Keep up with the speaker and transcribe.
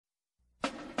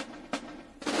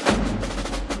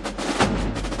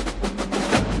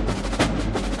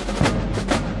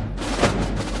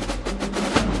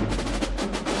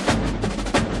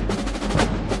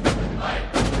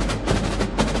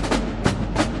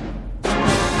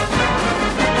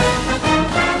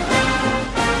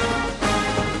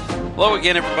Hello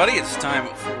again, everybody. It's time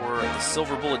for the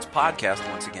Silver Bullets podcast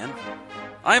once again.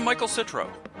 I'm Michael Citro.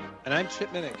 And I'm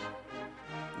Chip Minnich.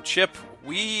 Chip,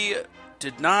 we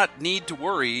did not need to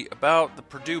worry about the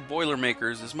Purdue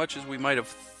Boilermakers as much as we might have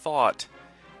thought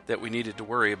that we needed to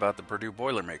worry about the Purdue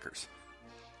Boilermakers.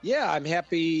 Yeah, I'm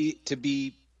happy to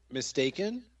be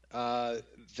mistaken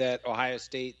that Ohio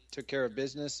State took care of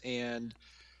business. And,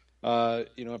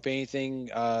 if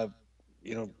anything, I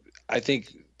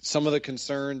think some of the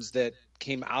concerns that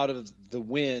came out of the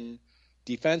win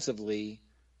defensively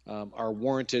are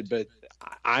warranted, but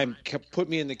put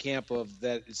me in the camp of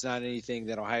that it's not anything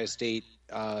that Ohio State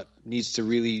needs to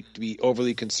really be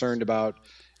overly concerned about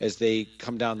as they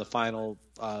come down the final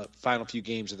few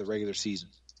games of the regular season.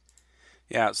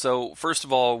 Yeah, so first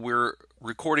of all, we're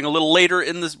recording a little later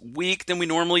in this week than we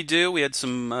normally do. We had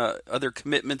some other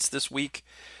commitments this week,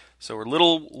 so we're a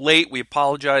little late. We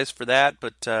apologize for that,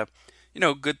 but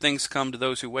good things come to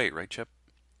those who wait, right, Chip?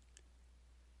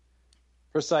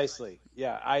 Precisely.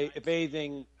 Yeah. If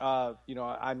anything,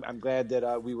 I'm glad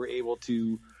that we were able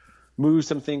to move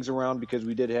some things around because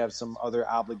we did have some other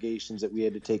obligations that we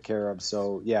had to take care of.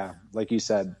 So yeah, like you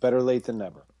said, better late than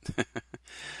never.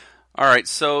 All right.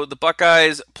 So the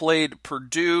Buckeyes played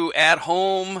Purdue at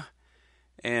home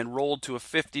and rolled to a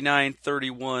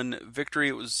 59-31 victory.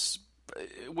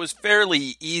 It was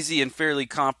fairly easy and fairly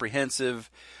comprehensive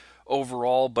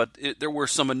overall, but there were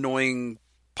some annoying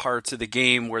parts of the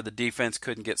game where the defense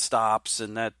couldn't get stops,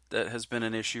 and that has been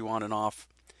an issue on and off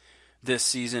this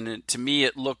season. And to me,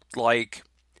 it looked like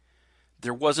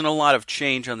there wasn't a lot of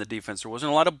change on the defense. There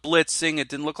wasn't a lot of blitzing. It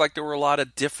didn't look like there were a lot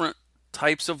of different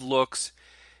types of looks.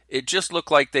 It just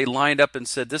looked like they lined up and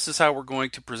said, this is how we're going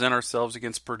to present ourselves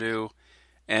against Purdue,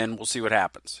 and we'll see what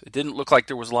happens. It didn't look like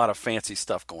there was a lot of fancy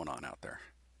stuff going on out there.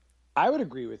 I would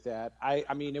agree with that.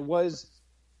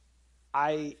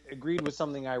 I agreed with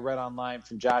something I read online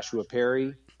from Joshua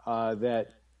Perry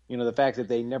that, the fact that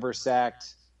they never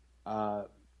sacked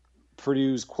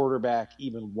Purdue's quarterback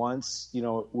even once,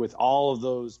 with all of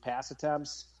those pass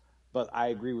attempts. But I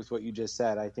agree with what you just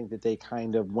said. I think that they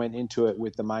kind of went into it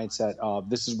with the mindset of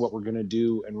this is what we're going to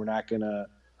do, and we're not going to,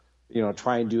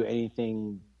 try and do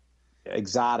anything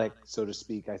exotic, so to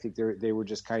speak. I think they were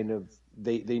just kind of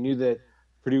they knew that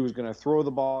Purdue was going to throw the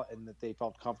ball and that they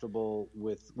felt comfortable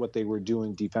with what they were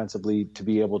doing defensively to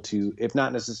be able to, if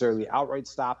not necessarily outright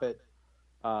stop it,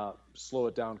 slow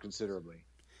it down considerably.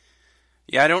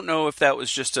 Yeah, I don't know if that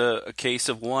was just a case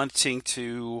of wanting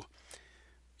to,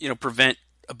 prevent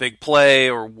a big play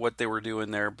or what they were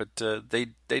doing there, but they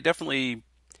definitely,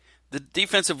 the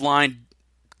defensive line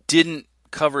didn't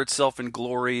cover itself in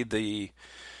glory. The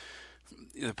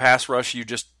pass rush you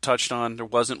just touched on, there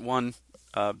wasn't one.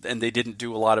 And they didn't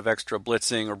do a lot of extra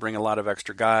blitzing or bring a lot of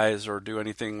extra guys or do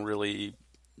anything really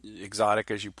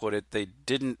exotic, as you put it. They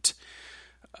didn't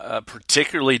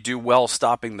particularly do well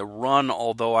stopping the run,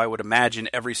 although I would imagine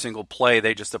every single play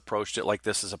they just approached it like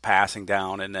this is a passing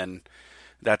down, and then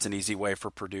that's an easy way for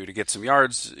Purdue to get some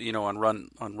yards, on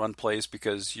run plays,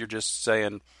 because you're just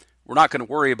saying we're not going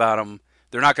to worry about them.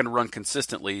 They're not going to run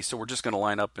consistently, so we're just going to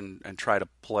line up and try to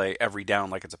play every down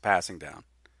like it's a passing down.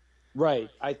 Right.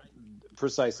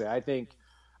 Precisely. I think,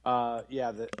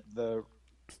 the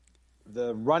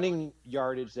running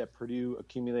yardage that Purdue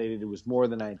accumulated was more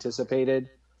than I anticipated.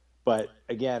 But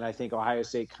again, I think Ohio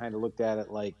State kind of looked at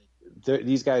it like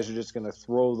these guys are just going to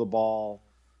throw the ball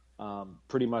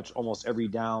pretty much almost every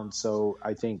down. So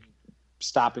I think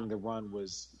stopping the run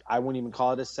I wouldn't even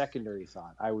call it a secondary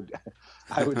thought. I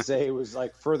would say it was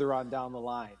like further on down the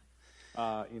line,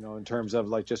 in terms of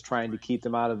like just trying to keep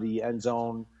them out of the end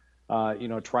zone.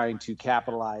 Trying to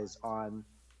capitalize on,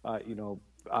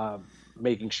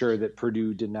 making sure that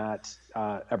Purdue did not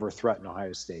ever threaten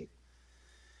Ohio State.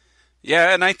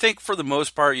 Yeah, and I think for the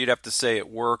most part, you'd have to say it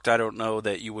worked. I don't know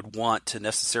that you would want to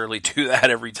necessarily do that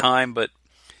every time, but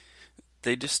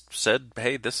they just said,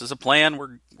 hey, this is a plan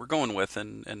we're going with,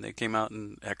 and they came out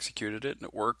and executed it, and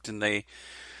it worked, and they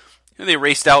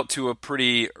raced out to a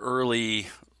pretty early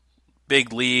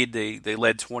big lead. They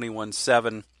led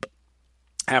 21-7.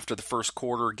 After the first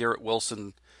quarter, Garrett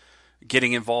Wilson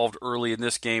getting involved early in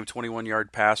this game,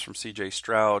 21-yard pass from C.J.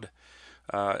 Stroud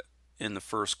in the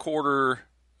first quarter.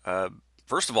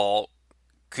 First of all,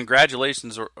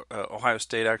 congratulations, Ohio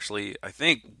State actually, I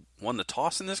think, won the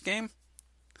toss in this game.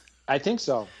 I think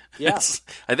so, yeah.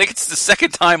 I think it's the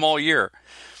second time all year.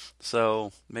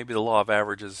 So maybe the law of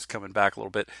averages is coming back a little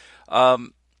bit.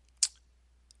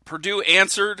 Purdue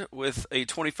answered with a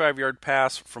 25-yard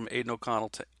pass from Aiden O'Connell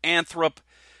to Anthrop,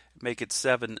 make it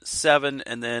 7-7,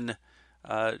 and then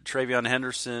Travion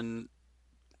Henderson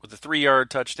with a 3-yard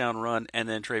touchdown run, and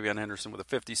then Travion Henderson with a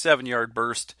 57-yard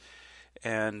burst.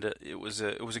 And it was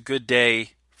a good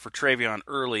day for Travion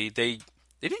early. They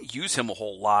didn't use him a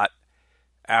whole lot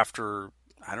after,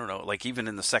 I don't know, like even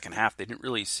in the second half, they didn't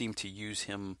really seem to use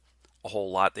him a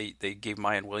whole lot. They gave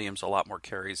Mayan Williams a lot more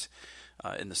carries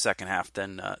in the second half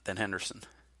than Henderson.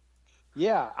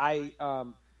 Yeah,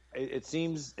 it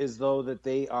seems as though that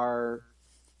they are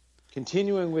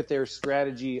continuing with their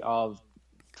strategy of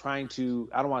trying to,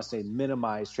 I don't want to say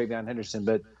minimize Travion Henderson,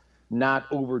 but not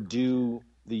overdo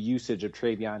the usage of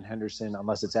Travion Henderson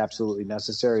unless it's absolutely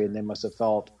necessary. And they must have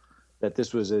felt that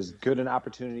this was as good an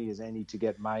opportunity as any to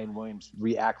get Mayan Williams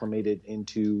reacclimated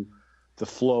into the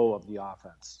flow of the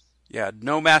offense. Yeah,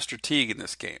 no Master Teague in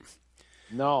this game.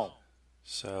 No.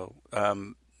 So,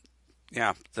 so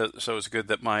it was good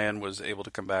that Mayan was able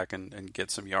to come back and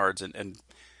get some yards and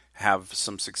have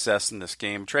some success in this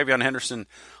game. Travion Henderson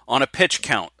on a pitch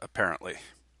count, apparently.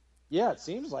 Yeah, it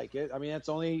seems like it. I mean, that's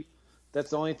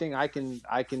the only thing I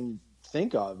can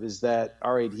think of is that,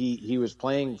 all right, he was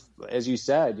playing, as you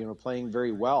said, playing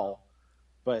very well,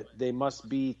 but they must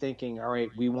be thinking, all right,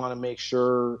 we want to make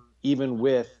sure, even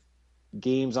with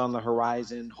games on the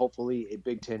horizon, hopefully a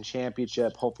Big Ten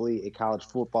championship, hopefully a college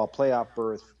football playoff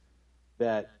berth,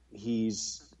 that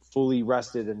he's fully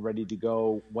rested and ready to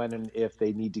go when and if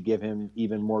they need to give him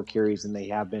even more carries than they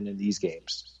have been in these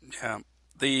games. Yeah.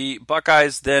 The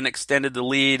Buckeyes then extended the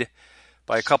lead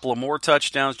by a couple of more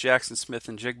touchdowns. Jackson Smith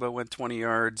and Jigba went 20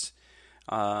 yards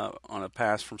on a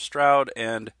pass from Stroud,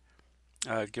 and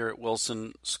Garrett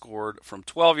Wilson scored from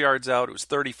 12 yards out. It was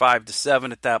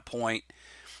 35-7 at that point,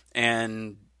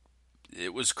 and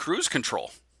it was cruise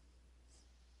control.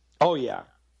 Oh yeah,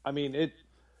 I mean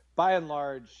by and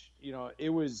large,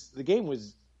 the game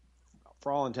was,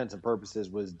 for all intents and purposes,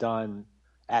 was done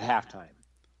at halftime.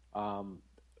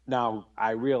 Now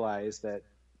I realize that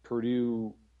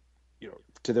Purdue,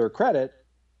 to their credit,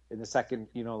 in the second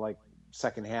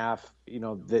half,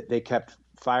 that they kept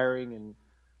firing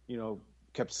and,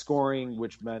 kept scoring,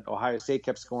 which meant Ohio State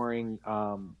kept scoring.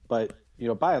 But,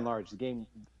 by and large,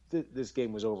 this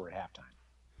game was over at halftime.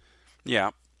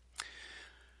 Yeah.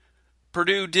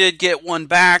 Purdue did get one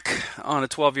back on a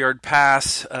 12-yard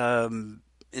pass in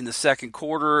the second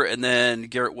quarter, and then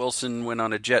Garrett Wilson went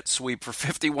on a jet sweep for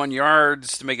 51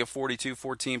 yards to make it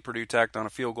 42-14. Purdue tacked on a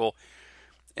field goal,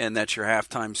 and that's your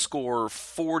halftime score.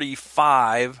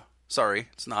 45. Sorry,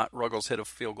 it's not. Ruggles hit a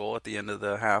field goal at the end of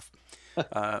the half.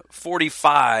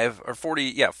 45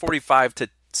 to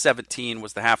 17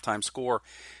 was the halftime score,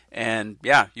 and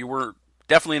yeah, you were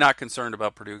definitely not concerned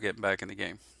about Purdue getting back in the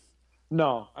game.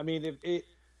 No, I mean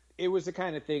it was the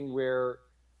kind of thing where,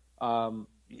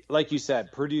 like you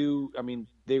said, Purdue, I mean,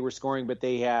 they were scoring, but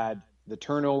they had the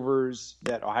turnovers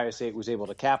that Ohio State was able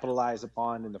to capitalize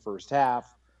upon in the first half.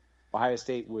 Ohio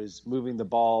State was moving the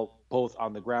ball both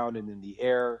on the ground and in the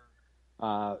air.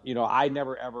 I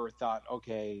never ever thought,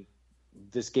 okay,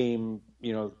 this game,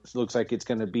 looks like it's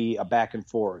going to be a back and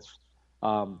forth,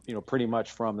 pretty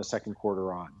much from the second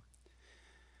quarter on.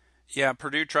 Yeah,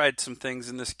 Purdue tried some things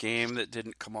in this game that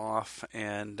didn't come off,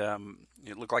 and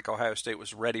it looked like Ohio State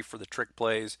was ready for the trick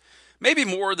plays, maybe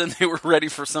more than they were ready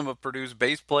for some of Purdue's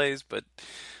base plays, but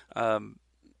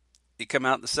you come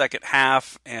out in the second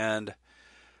half, and,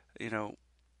 you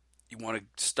want to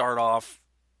start off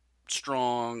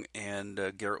strong,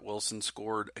 and Garrett Wilson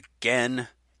scored again,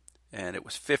 and it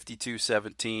was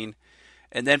 52-17.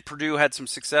 And then Purdue had some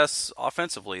success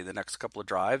offensively the next couple of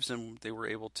drives, and they were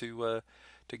able to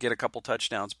get a couple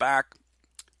touchdowns back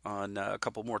on a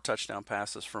couple more touchdown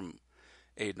passes from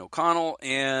Aiden O'Connell.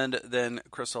 And then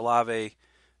Chris Olave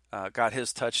got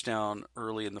his touchdown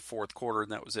early in the fourth quarter,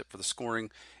 and that was it for the scoring.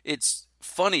 It's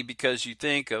funny because you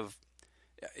think of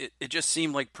it just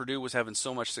seemed like Purdue was having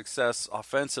so much success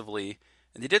offensively,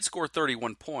 and they did score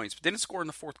 31 points, but they didn't score in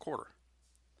the fourth quarter.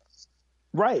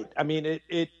 Right. I mean,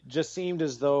 it just seemed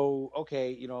as though,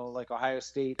 okay, like Ohio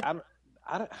State,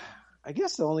 I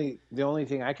guess the only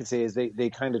thing I could say is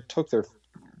they kind of took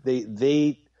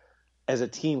they as a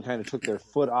team kind of took their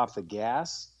foot off the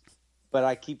gas. But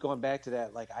I keep going back to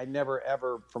that. Like, I never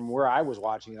ever, from where I was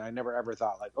watching it, I never ever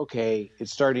thought like, okay,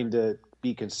 it's starting to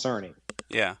be concerning.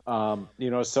 Yeah.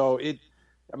 So it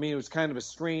was kind of a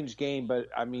strange game, but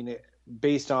I mean,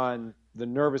 based on the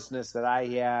nervousness that I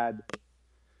had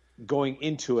going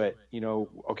into it,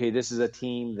 okay, this is a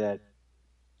team that,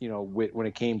 when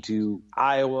it came to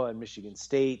Iowa and Michigan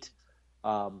State,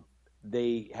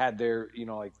 they had their,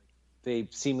 they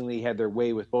seemingly had their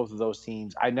way with both of those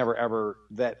teams. Never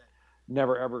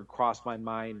ever crossed my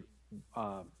mind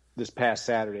this past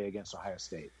Saturday against Ohio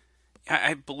State.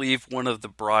 I believe one of the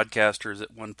broadcasters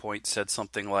at one point said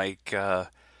something like,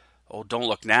 "Oh, don't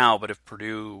look now, but if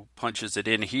Purdue punches it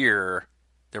in here,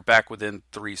 they're back within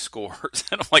 3 scores."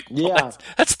 And I'm like, "Well, Yeah,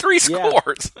 that's three yeah,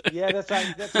 scores." yeah.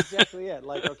 That's exactly it.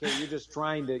 Like, okay, you're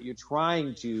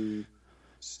trying to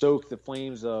stoke the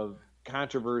flames of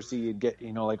controversy and get,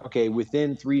 like, okay,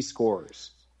 within 3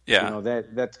 scores. Yeah,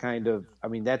 That's kind of,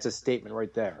 that's a statement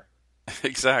right there.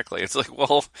 exactly. It's like,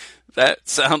 well, that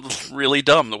sounds really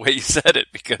dumb the way you said it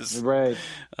because, Right.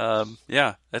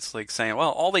 yeah, that's like saying,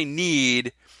 well, all they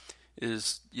need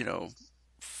is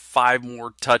 5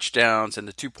 more touchdowns and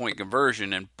the 2-point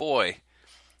conversion, and boy,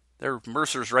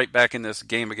 Mercer's right back in this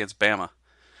game against Bama.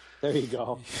 There you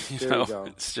go. There you go.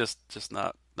 It's just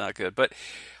not good. But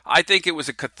I think it was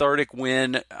a cathartic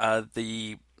win.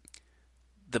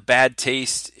 The bad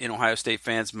taste in Ohio State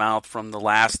fans' mouth from the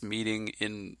last meeting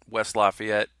in West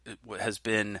Lafayette has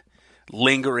been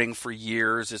lingering for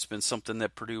years. It's been something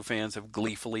that Purdue fans have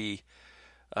gleefully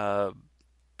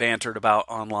bantered about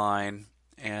online,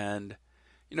 and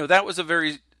that was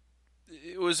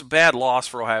it was a bad loss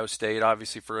for Ohio State,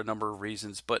 obviously for a number of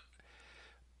reasons. But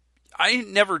I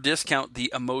never discount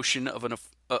the emotion of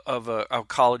a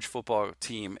college football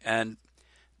team, and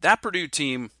that Purdue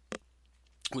team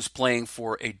was playing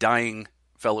for a dying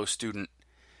fellow student,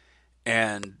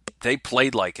 and they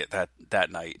played like it that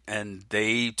night, and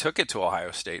they took it to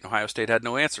Ohio State. Ohio State had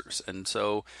no answers, and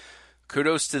so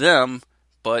kudos to them.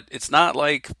 But it's not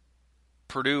like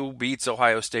Purdue beats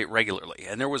Ohio State regularly,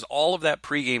 and there was all of that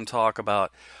pregame talk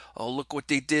about, oh, look what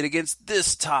they did against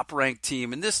this top-ranked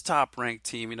team and this top-ranked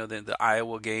team. The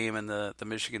Iowa game and the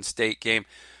Michigan State game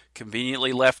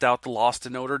conveniently left out the loss to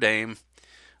Notre Dame.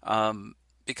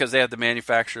 Because they had to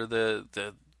manufacture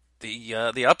the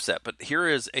upset. But here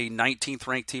is a 19th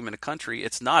ranked team in the country.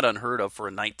 It's not unheard of for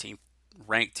a 19th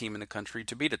ranked team in the country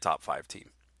to beat a top 5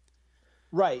 team.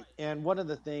 Right. And one of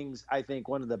the things, I think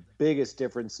one of the biggest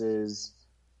differences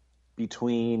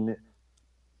between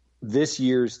this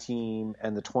year's team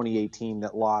and the 2018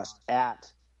 that lost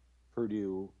at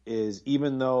Purdue is,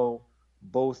 even though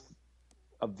both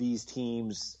of these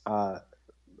teams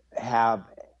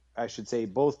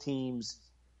both teams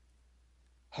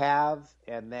have,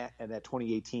 and that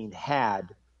 2018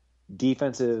 had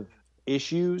defensive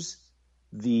issues.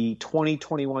 The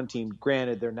 2021 team,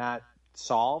 granted, they're not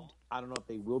solved. I don't know if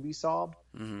they will be solved,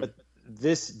 but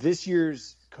this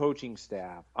year's coaching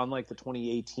staff, unlike the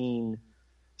 2018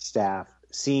 staff,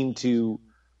 seemed to,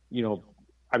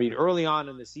 early on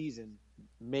in the season,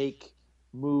 make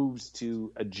moves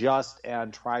to adjust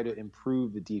and try to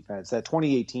improve the defense. That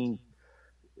 2018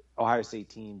 Ohio State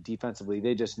team defensively,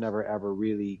 they just never ever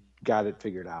really got it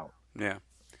figured out. Yeah.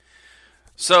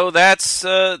 So that's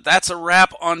a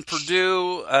wrap on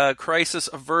Purdue. Crisis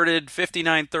averted,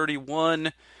 59-31.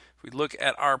 If we look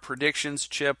at our predictions,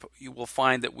 Chip, you will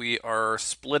find that we are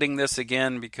splitting this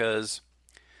again because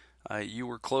you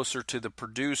were closer to the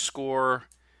Purdue score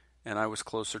and I was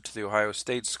closer to the Ohio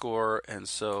State score, and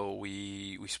so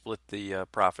we split the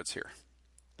profits here.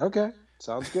 Okay.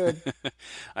 Sounds good.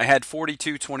 I had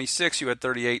 42-26. You had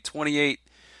 38-28.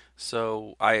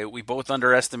 So we both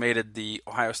underestimated the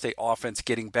Ohio State offense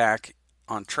getting back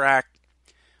on track.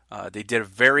 They did a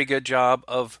very good job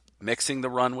of mixing the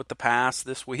run with the pass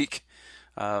this week.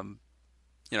 I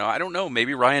don't know.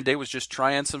 Maybe Ryan Day was just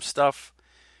trying some stuff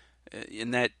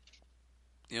in that,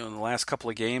 in the last couple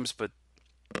of games, but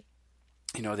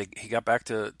he got back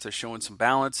to showing some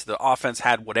balance. The offense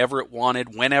had whatever it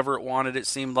wanted, whenever it wanted, it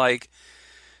seemed like.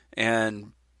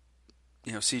 And,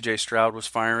 C.J. Stroud was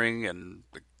firing, and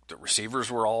the receivers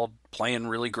were all playing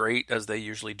really great, as they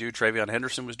usually do. TreVeyon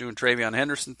Henderson was doing TreVeyon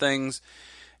Henderson things.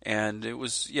 And it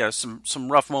was,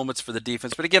 some rough moments for the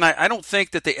defense. But again, I don't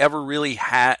think that they ever really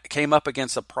came up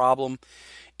against a problem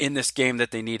in this game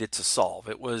that they needed to solve.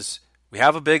 It was, we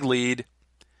have a big lead.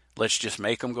 Let's just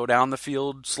make them go down the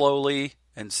field slowly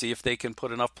and see if they can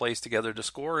put enough plays together to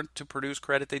score. And to Purdue's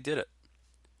credit, they did it.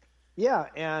 Yeah,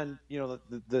 and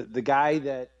the guy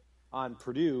that on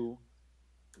Purdue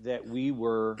that we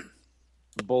were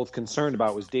both concerned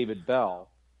about was David Bell.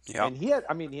 Yeah, and he had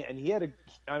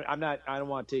I don't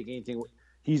want to take anything.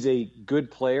 He's a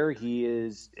good player. He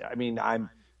is.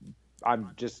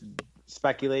 I'm just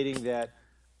speculating that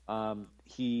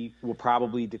he will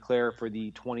probably declare for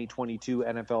the 2022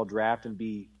 NFL draft and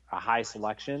be a high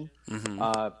selection.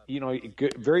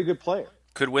 Mm-hmm. Very good player.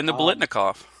 Could win the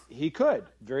Blitnikoff. He could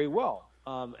very well.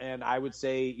 And I would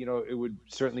say, it would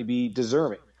certainly be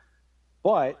deserving.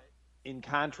 But in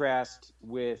contrast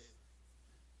with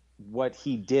what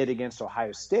he did against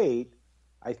Ohio State,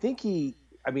 I think he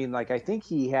I mean, like, I think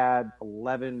he had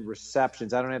 11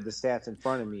 receptions. I don't have the stats in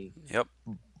front of me. Yep.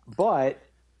 But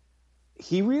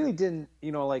he really didn't,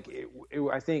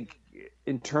 I think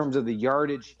in terms of the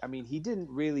yardage, I mean, he didn't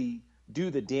really do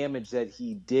the damage that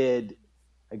he did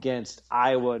against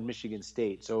Iowa and Michigan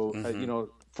State. So,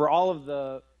 for all of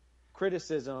the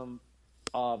criticism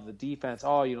of the defense,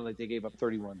 like they gave up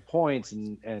 31 points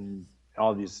and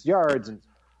all these yards, and,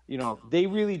 they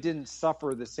really didn't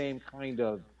suffer the same kind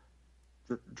of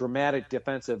dramatic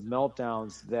defensive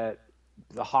meltdowns that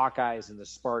the Hawkeyes and the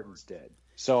Spartans did.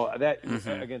 So that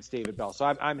against David Bell. So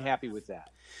I'm happy with that.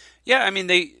 Yeah, I mean,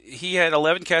 he had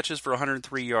 11 catches for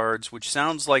 103 yards, which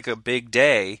sounds like a big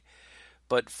day,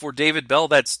 but for David Bell,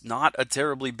 that's not a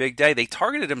terribly big day. They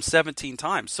targeted him 17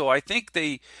 times, so I think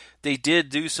they did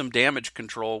do some damage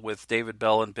control with David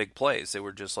Bell in big plays. They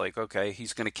were just like, okay,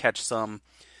 he's going to catch some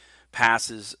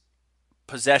passes,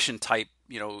 possession type,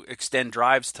 extend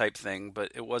drives type thing,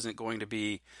 but it wasn't going to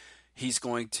be he's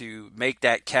going to make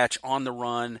that catch on the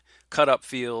run, cut up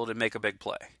field, and make a big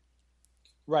play.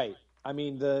 Right. I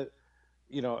mean,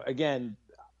 again,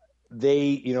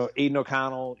 Aiden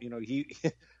O'Connell,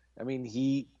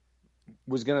 he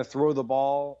was going to throw the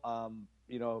ball,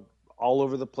 all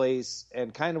over the place,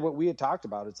 and kind of what we had talked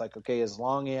about. It's like, okay, as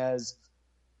long as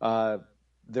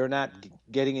they're not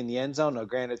getting in the end zone, now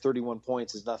granted 31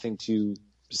 points is nothing to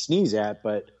sneeze at,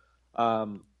 but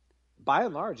by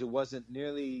and large, it wasn't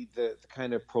nearly the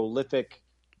kind of prolific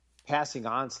passing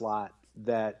onslaught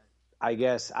that I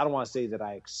guess, I don't want to say that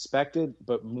I expected,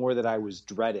 but more that I was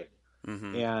dreading.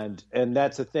 And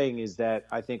that's the thing, is that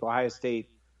I think Ohio State,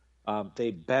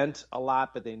 they bent a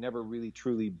lot, but they never really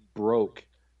truly broke,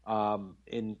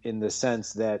 in the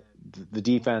sense that the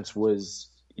defense was,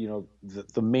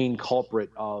 the main culprit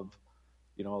of,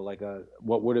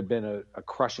 what would have been a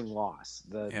crushing loss.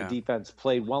 The defense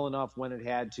played well enough when it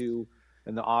had to,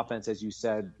 and the offense, as you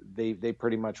said, they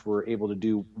pretty much were able to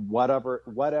do whatever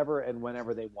and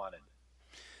whenever they wanted.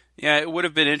 Yeah, it would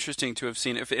have been interesting to have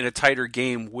seen if in a tighter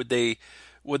game would the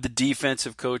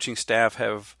defensive coaching staff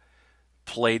have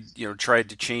played, tried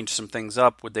to change some things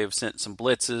up? Would they have sent some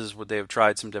blitzes? Would they have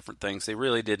tried some different things? They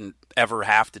really didn't ever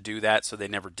have to do that, so they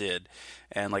never did.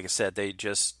 And like I said, they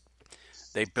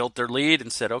built their lead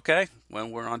and said, okay, when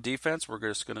we're on defense, we're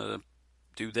just going to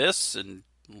do this and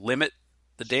limit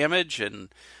the damage and,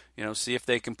 see if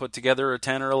they can put together a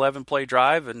 10 or 11 play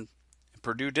drive. And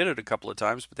Purdue did it a couple of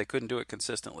times, but they couldn't do it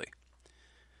consistently.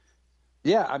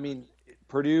 Yeah, I mean,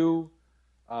 Purdue,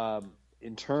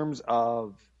 in terms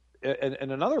of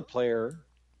and another player,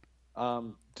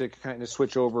 to kind of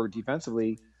switch over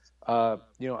defensively, on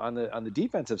the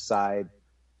defensive side,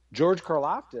 George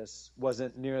Karlaftis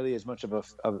wasn't nearly as much of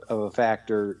a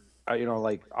factor,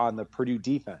 like on the Purdue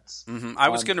defense. I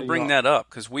was going to bring that up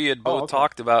because we had both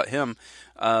talked about him.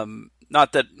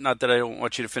 Not that I don't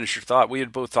want you to finish your thought. We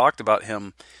had both talked about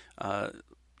him,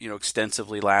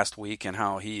 extensively last week, and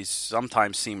how he's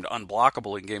sometimes seemed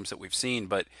unblockable in games that we've seen,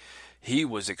 but he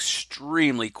was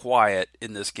extremely quiet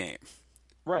in this game.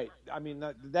 Right. I mean,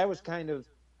 that was kind of,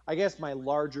 I guess, my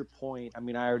larger point. I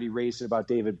mean, I already raised it about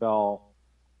David Bell,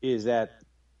 is that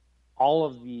all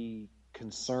of the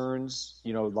concerns,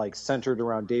 like centered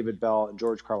around David Bell and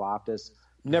George Karlaftis,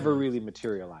 never really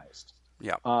materialized.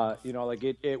 Yeah.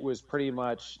 It was pretty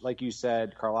much, like you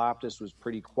said, Karlaftis was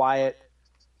pretty quiet.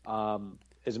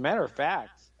 As a matter of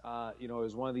fact, it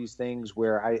was one of these things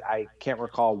where I can't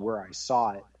recall where I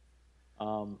saw it.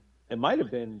 It might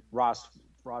have been Ross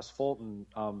Fulton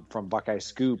from Buckeye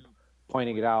Scoop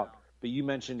pointing it out. But you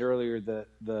mentioned earlier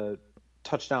the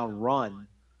touchdown run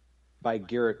by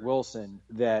Garrett Wilson,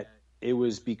 that it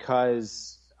was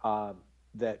because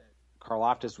that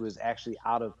Karlaftis was actually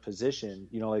out of position,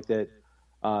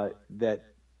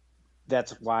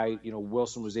 that's why,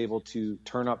 Wilson was able to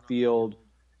turn up field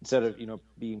instead of,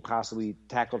 being possibly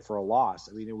tackled for a loss.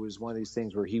 I mean, it was one of these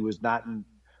things where he was not in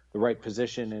the right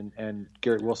position, and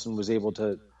Garrett Wilson was able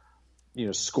to,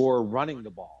 score running the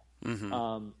ball.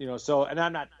 So, and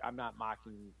I'm not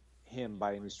mocking him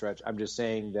by any stretch. I'm just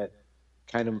saying that,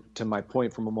 kind of to my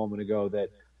point from a moment ago, that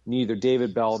neither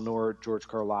David Bell nor George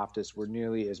Karlaftis were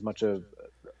nearly as much of,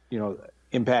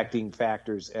 impacting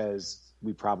factors as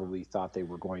we probably thought they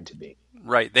were going to be.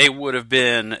 Right. They would have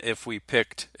been, if we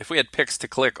had picks to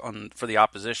click on for the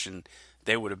opposition,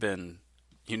 they would have been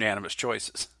unanimous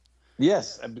choices.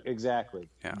 Yes, exactly.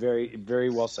 Yeah. Very, very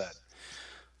well said.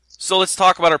 So let's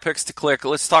talk about our picks to click.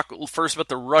 Let's talk first about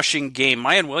the rushing game.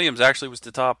 Mayan Williams actually was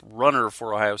the top runner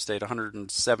for Ohio State,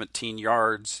 117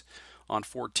 yards on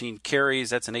 14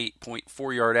 carries. That's an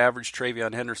 8.4-yard average.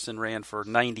 Travion Henderson ran for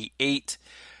 98.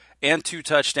 and 2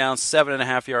 touchdowns,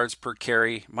 7.5 yards per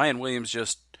carry. Mayan Williams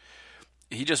just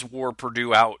wore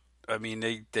Purdue out. I mean,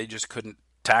 they just couldn't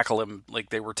tackle him. Like,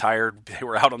 they were tired. They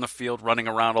were out on the field running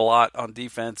around a lot on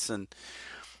defense, and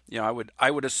I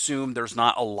would assume there's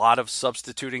not a lot of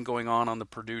substituting going on the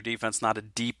Purdue defense, not a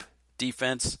deep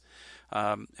defense.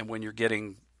 And when you're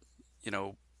getting,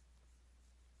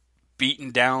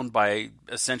 beaten down by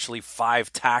essentially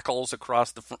 5 tackles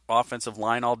across the offensive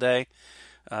line all day,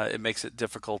 it makes it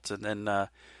difficult. And then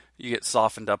you get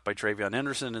softened up by Travion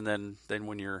Henderson, and then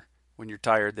when you're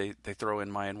tired, they throw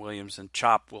in Mayan Williams, and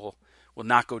Chop will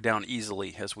not go down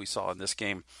easily, as we saw in this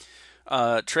game.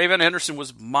 Travion Henderson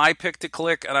was my pick to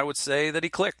click, and I would say that he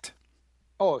clicked.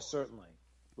 Oh, certainly,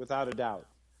 without a doubt.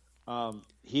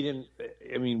 He didn't.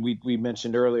 I mean, we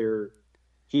mentioned earlier,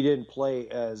 he didn't play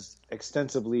as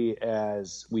extensively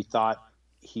as we thought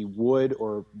he would,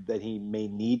 or that he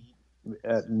may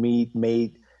have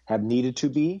needed to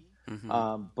be.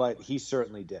 Mm-hmm. But he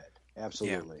certainly did.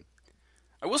 Absolutely. Yeah.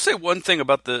 I will say one thing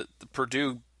about the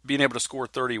Purdue being able to score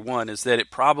 31 is that it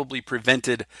probably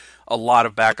prevented a lot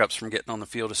of backups from getting on the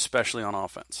field, especially on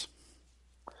offense.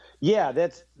 Yeah,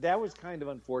 that was kind of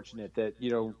unfortunate that,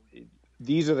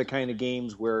 these are the kind of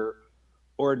games where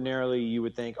ordinarily you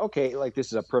would think, okay, like this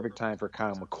is a perfect time for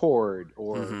Kyle McCord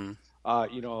or,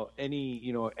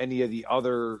 any of the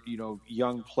other,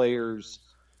 young players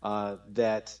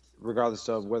that, regardless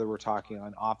of whether we're talking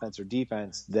on offense or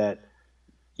defense, that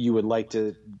you would like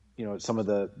to, some of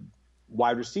the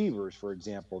wide receivers, for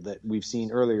example, that we've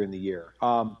seen earlier in the year.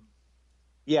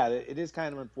 Yeah, it is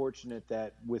kind of unfortunate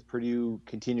that with Purdue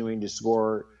continuing to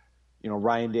score,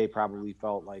 Ryan Day probably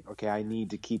felt like, okay, I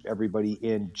need to keep everybody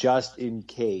in just in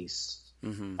case,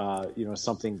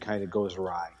 something kind of goes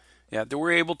awry. Yeah, they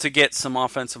were able to get some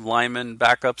offensive linemen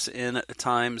backups in at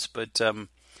times, but I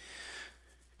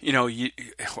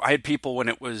had people when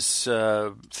it was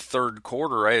third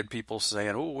quarter. I had people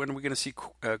saying, "Oh, when are we going to see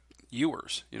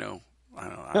Ewers?" I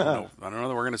don't know that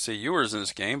we're going to see Ewers in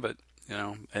this game, but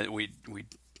we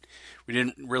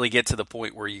didn't really get to the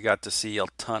point where you got to see a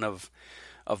ton of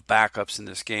backups in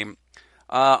this game.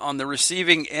 On the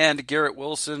receiving end, Garrett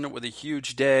Wilson with a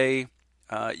huge day.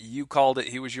 You called it.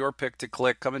 He was your pick to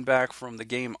click, coming back from the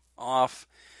game off,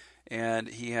 and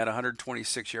he had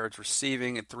 126 yards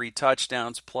receiving and 3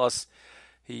 touchdowns, plus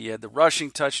he had the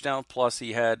rushing touchdown, plus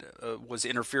he had was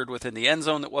interfered with in the end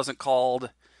zone that wasn't called.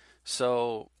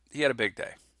 So he had a big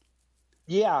day.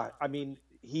 Yeah, I mean,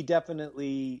 he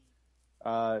definitely,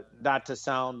 not to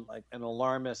sound like an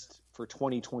alarmist for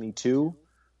 2022,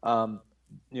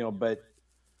 but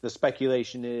the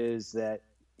speculation is that,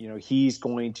 he's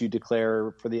going to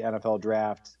declare for the NFL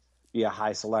draft, be a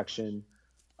high selection.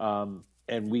 And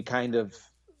we kind of,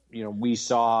 we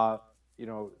saw,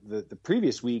 the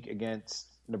previous week against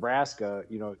Nebraska,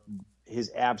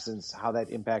 his absence, how that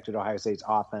impacted Ohio State's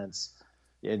offense.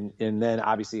 And then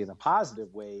obviously in a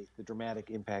positive way, the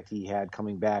dramatic impact he had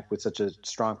coming back with such a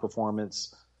strong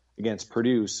performance against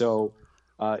Purdue. So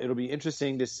it'll be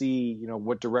interesting to see,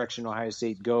 what direction Ohio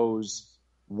State goes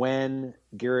when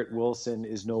Garrett Wilson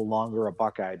is no longer a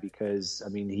Buckeye, because, I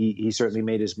mean, he certainly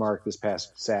made his mark this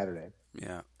past Saturday.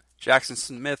 Yeah. Jackson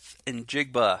Smith and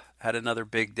Jigba had another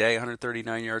big day,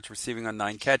 139 yards receiving on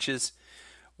 9 catches,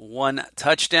 1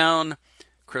 touchdown.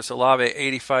 Chris Olave,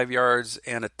 85 yards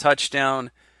and a touchdown.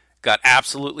 Got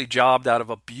absolutely jobbed out of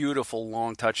a beautiful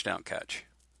long touchdown catch.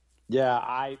 Yeah,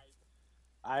 I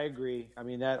agree. I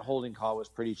mean, that holding call was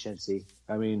pretty chintzy.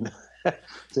 I mean,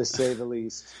 to say the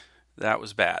least. That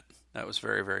was bad. That was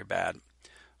very, very bad.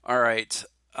 All right.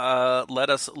 Let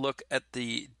us look at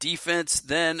the defense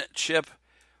then. Chip,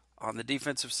 on the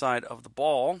defensive side of the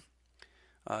ball,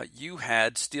 you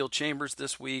had Steel Chambers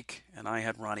this week, and I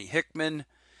had Ronnie Hickman.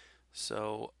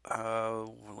 So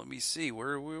let me see.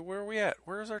 Where are we at?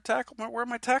 Where's our tackle? Where are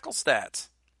my tackle stats?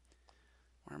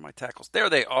 Where are my tackles? There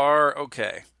they are.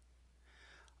 Okay.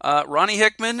 Ronnie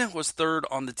Hickman was third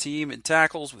on the team in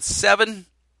tackles with 7.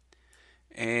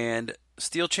 And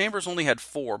Steel Chambers only had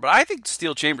 4. But I think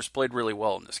Steel Chambers played really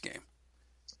well in this game.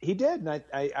 He did. And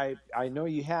I know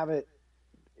you have it,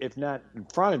 if not in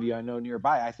front of you, I know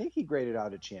nearby. I think he graded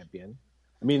out a champion.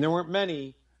 I mean, there weren't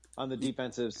many on the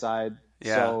defensive side.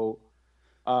 Yeah. So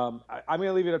I'm going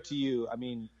to leave it up to you. I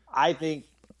mean, I think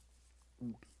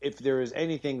if there is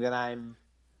anything that I'm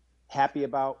happy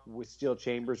about with Steel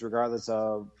Chambers, regardless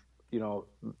of,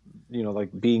 like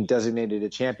being designated a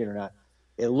champion or not,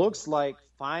 it looks like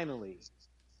finally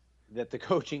that the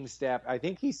coaching staff, I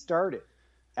think he started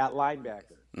at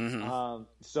linebacker. Mm-hmm.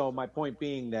 So my point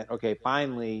being that, okay,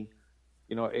 finally,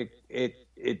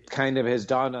 it kind of has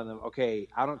dawned on them. Okay,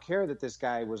 I don't care that this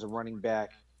guy was a running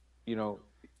back,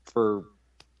 for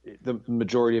the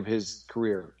majority of his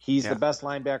career. He's Yeah. the best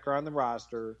linebacker on the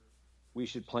roster. We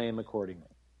should play him accordingly.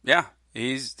 Yeah,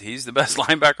 he's the best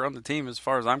linebacker on the team as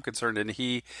far as I'm concerned, and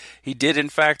he did in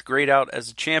fact grade out as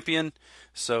a champion.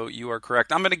 So you are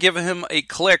correct. I'm going to give him a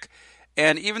click,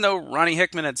 and even though Ronnie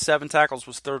Hickman had 7 tackles,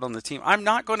 was third on the team, I'm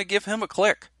not going to give him a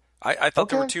click. I thought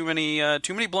there were too many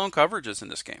blown coverages in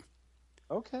this game.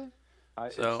 Okay. I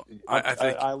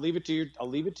think I'll leave it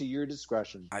to your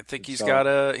discretion. I think he's got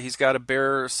to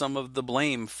bear some of the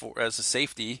blame for as a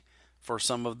safety for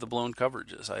some of the blown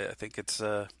coverages. I think it's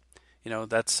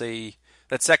that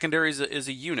secondary is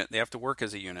a unit. They have to work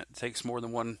as a unit. It takes more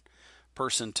than one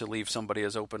person to leave somebody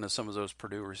as open as some of those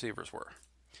Purdue receivers were.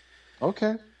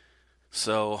 Okay.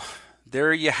 So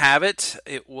there you have it.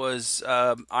 It was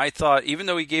I thought, even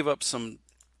though he gave up some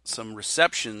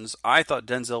receptions, I thought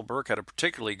Denzel Burke had a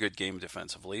particularly good game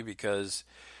defensively because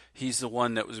he's the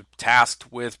one that was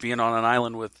tasked with being on an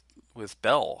island with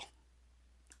Bell.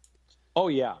 Oh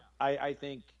yeah, I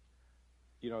think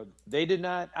they did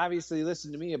not obviously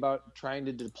listen to me about trying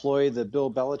to deploy the Bill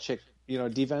Belichick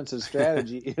defensive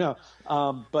strategy.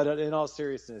 But in all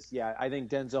seriousness, yeah, I think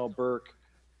Denzel Burke.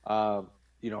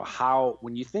 How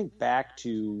when you think back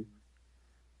to,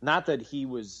 not that he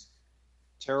was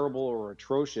terrible or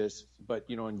atrocious, but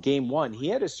in game 1 he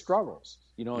had his struggles.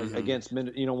 Against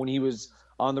when he was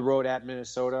on the road at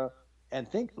Minnesota. And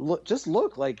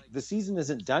look, like the season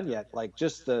isn't done yet. Like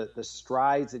just the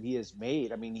strides that he has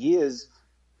made. I mean, he is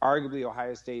arguably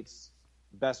Ohio State's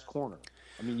best corner.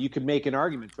 I mean, you could make an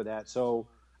argument for that. So,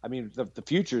 I mean, the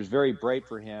future is very bright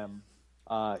for him.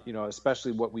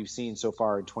 Especially what we've seen so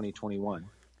far in 2021.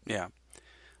 Yeah.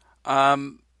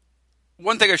 One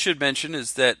thing I should mention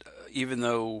is that even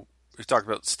though we talked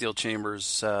about Steel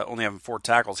Chambers only having 4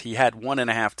 tackles, he had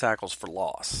 1.5 tackles for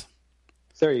loss.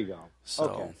 There you go. So,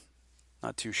 okay.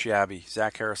 Not too shabby.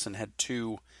 Zach Harrison had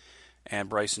 2, and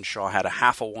Bryson Shaw had a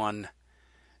half a 1,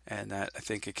 and that I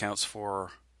think accounts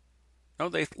for. No,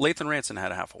 Lathan Ranson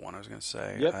had a half a 1. I was going to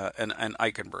say, yep. And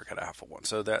Eichenberg had a half a 1.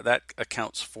 So that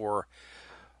accounts for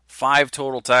 5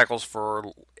 total tackles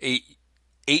for 8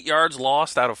 yards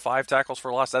lost out of 5 tackles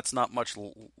for loss. That's not much.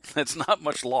 That's not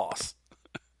much loss.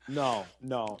 No,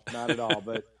 not at all.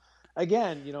 But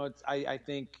again, I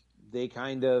think they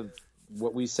kind of,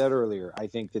 what we said earlier, I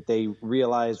think that they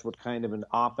realized what kind of an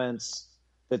offense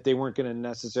that they weren't going to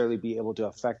necessarily be able to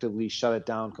effectively shut it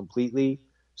down completely.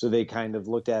 So they kind of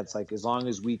looked at, it's like, as long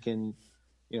as we can,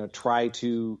 try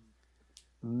to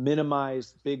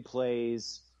minimize big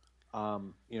plays,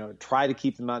 try to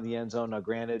keep them out in the end zone. Now,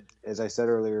 granted, as I said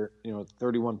earlier,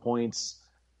 31 points,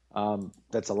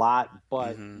 that's a lot.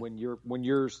 But when you're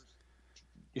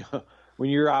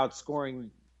outscoring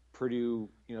Purdue,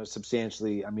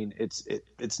 substantially, I mean,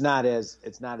 it's not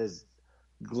as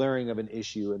glaring of an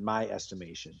issue in my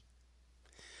estimation.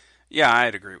 Yeah,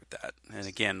 I'd agree with that. And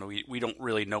again, we don't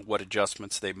really know what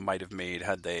adjustments they might have made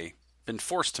had they been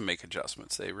forced to make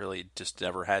adjustments. They really just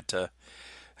never had to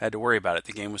worry about it.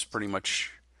 The game was pretty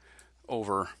much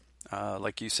over,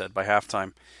 like you said, by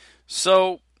halftime.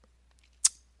 So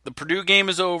the Purdue game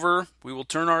is over. We will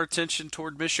turn our attention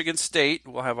toward Michigan State.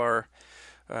 We'll have our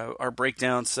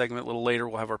breakdown segment a little later.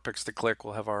 We'll have our picks to click.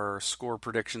 We'll have our score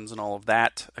predictions and all of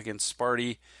that against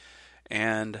Sparty.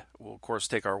 And we'll, of course,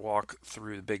 take our walk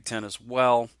through the Big Ten as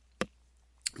well.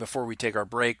 Before we take our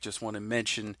break, just want to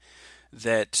mention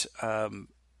that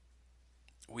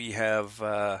we had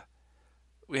a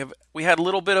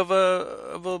little bit of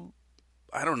a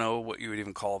I don't know what you would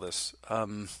even call this,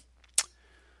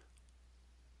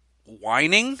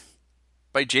 whining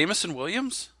by Jamison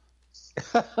Williams.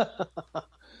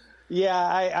 Yeah,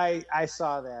 I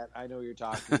saw that. I know what you're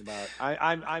talking about.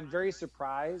 I'm very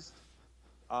surprised.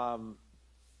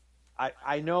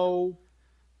 I know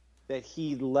that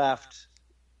he left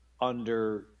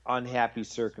under unhappy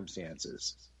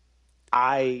circumstances.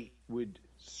 I would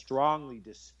strongly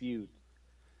dispute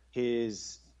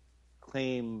his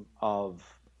claim of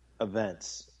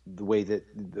events. The way that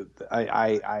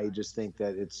I just think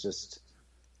that it's just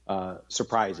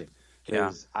surprising.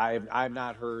 Because I've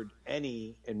not heard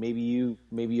any, and maybe you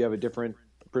have a different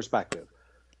perspective.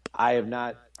 I have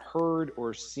not heard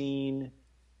or seen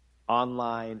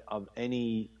online of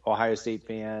any Ohio State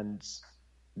fans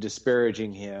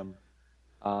disparaging him.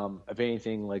 If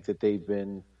anything, like that they've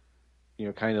been,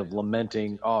 kind of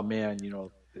lamenting, oh man,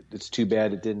 it's too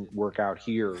bad it didn't work out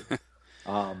here.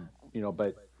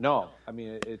 But no, I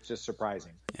mean, it's just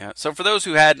surprising. Yeah. So for those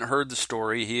who hadn't heard the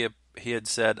story, he had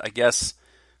said, I guess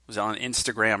it was on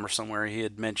Instagram or somewhere, he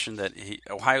had mentioned that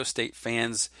Ohio State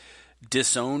fans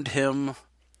disowned him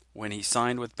when he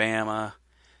signed with Bama.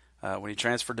 When he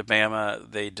transferred to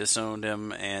Bama, they disowned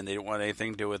him and they didn't want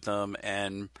anything to do with him.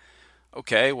 And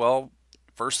okay, well,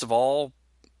 first of all,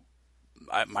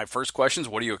 my first question is,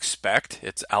 what do you expect?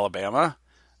 It's Alabama.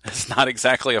 It's not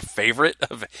exactly a favorite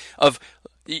of.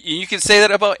 You can say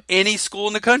that about any school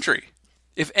in the country.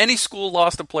 If any school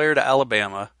lost a player to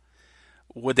Alabama,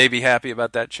 would they be happy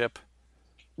about that, Chip?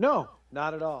 No,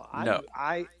 not at all. No.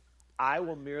 I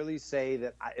will merely say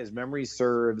that, as memory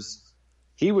serves,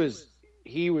 he was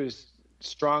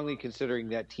strongly considering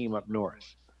that team up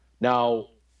north. Now,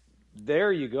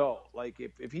 there you go. Like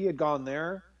if he had gone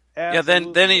there, yeah,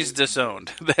 then he's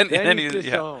disowned. then he's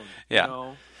disowned.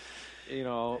 Yeah.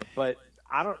 But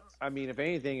I don't. I mean, if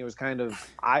anything, it was kind of.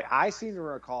 I seem to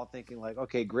recall thinking like,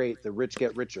 okay, great, the rich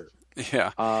get richer.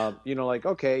 Yeah. Oh,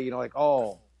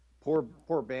 poor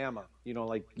Bama.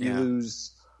 Like you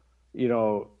lose,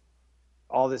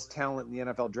 all this talent in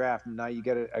the NFL draft, and now you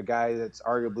get a guy that's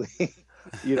arguably,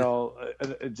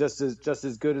 just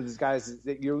as good as guys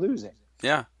that you're losing.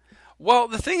 Yeah. Well,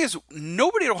 the thing is,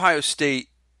 nobody at Ohio State,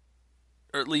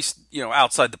 or at least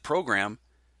outside the program,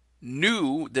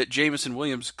 knew that Jameson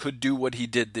Williams could do what he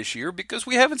did this year because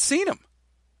we haven't seen him.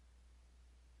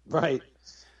 Right.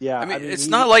 Yeah. I mean it's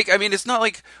not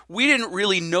like we didn't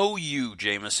really know you,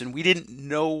 Jameson. We didn't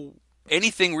know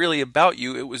anything really about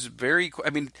you. It was very. I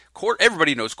mean,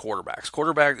 everybody knows quarterbacks.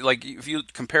 Quarterback, like if you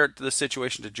compare it to the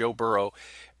situation to Joe Burrow,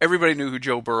 everybody knew who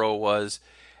Joe Burrow was,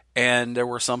 and there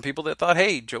were some people that thought,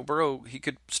 hey, Joe Burrow, he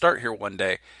could start here one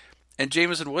day. And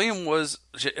Jameson Williams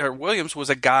was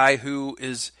a guy who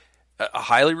is a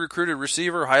highly recruited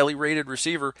receiver, highly rated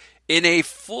receiver in a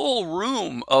full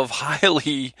room of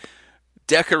highly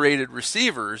decorated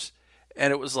receivers,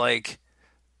 and it was like,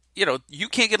 you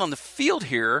can't get on the field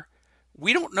here.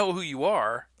 We don't know who you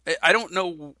are. I don't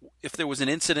know if there was an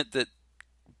incident that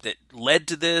led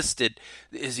to this.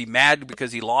 Is he mad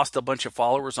because he lost a bunch of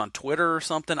followers on Twitter or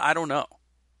something? I don't know.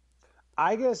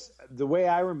 I guess the way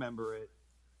I remember it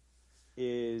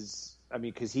is,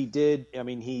 because he did.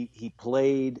 He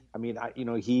played.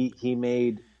 He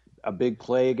made a big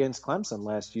play against Clemson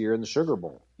last year in the Sugar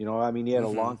Bowl. He had a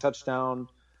long touchdown.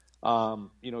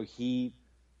 He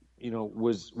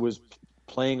was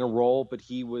playing a role, but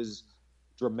he was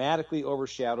dramatically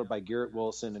overshadowed by Garrett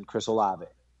Wilson and Chris Olave.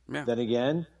 Yeah. Then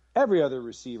again, every other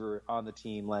receiver on the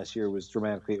team last year was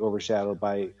dramatically overshadowed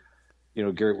by,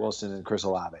 Garrett Wilson and Chris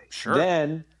Olave. Sure.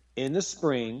 Then in the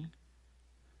spring,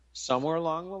 somewhere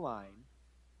along the line,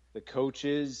 the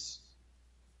coaches,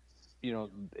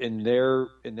 in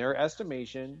their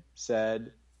estimation,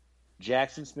 said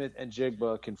Jackson Smith and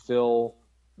Jigba can fill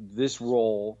this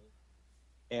role,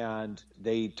 and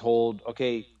they told,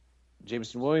 okay,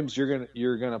 Jameson Williams,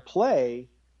 you're gonna play,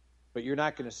 but you're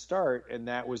not gonna start, and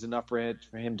that was enough for him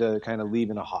to kind of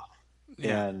leave in a huff.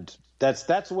 Yeah. And that's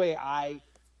the way I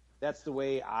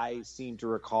seem to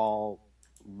recall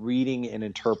reading and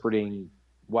interpreting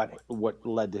what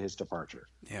led to his departure.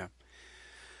 Yeah.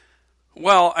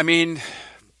 Well,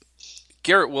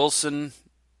 Garrett Wilson,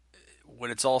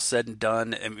 when it's all said and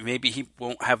done, and maybe he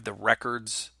won't have the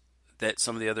records that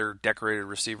some of the other decorated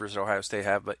receivers at Ohio State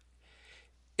have, but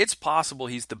it's possible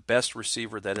he's the best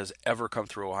receiver that has ever come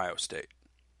through Ohio State.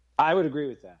 I would agree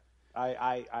with that.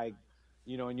 I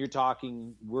and you're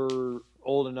talking, we're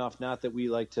old enough, not that we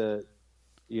like to,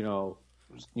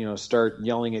 start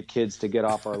yelling at kids to get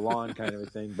off our lawn kind of a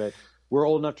thing, but we're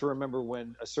old enough to remember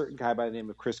when a certain guy by the name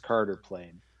of Chris Carter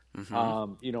played.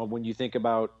 Mm-hmm. When you think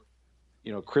about,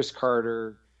 Chris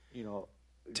Carter,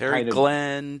 Terry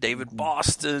Glenn, David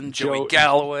Boston, Joey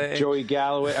Galloway.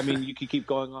 You could keep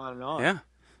going on and on. Yeah.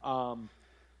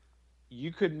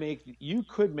 You could make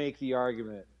the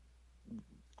argument,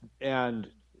 and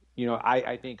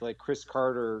I think like Chris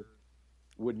Carter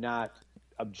would not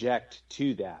object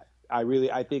to that.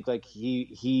 I think like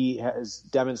he has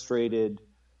demonstrated,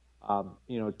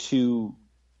 to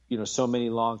so many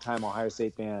longtime Ohio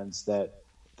State fans that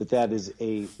is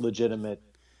a legitimate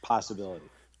possibility.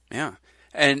 Yeah,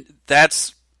 and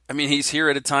that's. He's here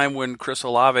at a time when Chris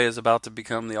Olave is about to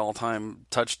become the all-time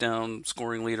touchdown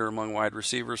scoring leader among wide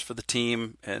receivers for the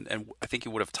team, and I think he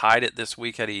would have tied it this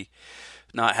week had he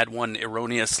not had one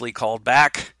erroneously called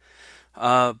back.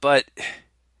 But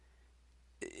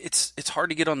it's hard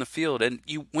to get on the field, and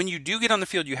when you do get on the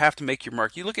field, you have to make your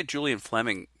mark. You look at Julian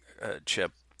Fleming,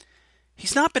 Chip.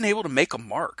 He's not been able to make a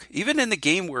mark, even in the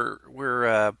game where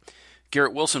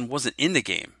Garrett Wilson wasn't in the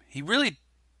game. He really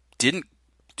didn't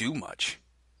do much.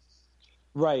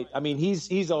 Right.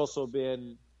 He's also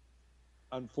been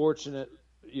unfortunate,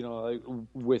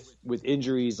 with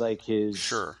injuries like his.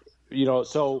 Sure.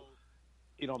 So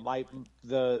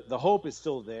the hope is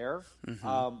still there.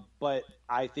 But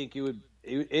I think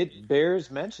it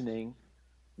bears mentioning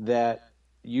that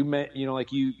you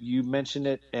mentioned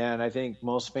it, and I think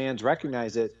most fans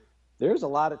recognize it. There's a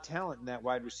lot of talent in that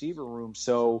wide receiver room.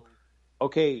 So,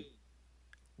 okay,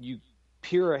 you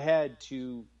peer ahead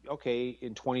to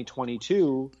in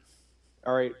 2022.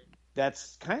 All right,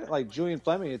 that's kind of like Julian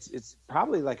Fleming. It's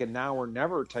probably like a now or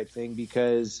never type thing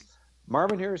because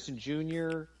Marvin Harrison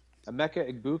Jr.,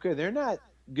 Emeka Egbuka, they're not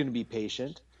going to be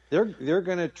patient. They're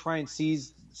going to try and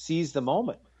seize the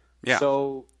moment. Yeah.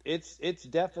 So it's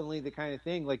definitely the kind of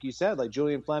thing, like you said, like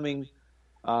Julian Fleming.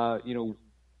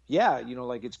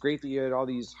 Like it's great that you had all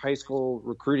these high school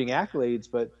recruiting accolades,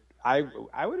 but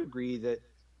I would agree that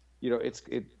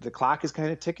the clock is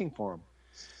kind of ticking for him.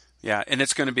 Yeah, and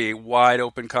it's going to be a wide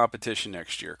open competition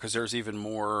next year because there's even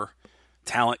more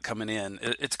talent coming in.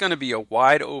 It's going to be a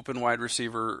wide open wide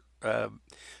receiver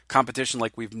competition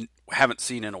like we haven't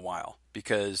seen in a while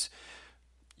because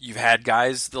you've had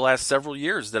guys the last several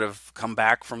years that have come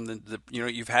back from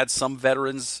you've had some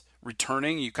veterans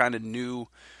returning. You kind of knew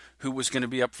who was going to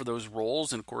be up for those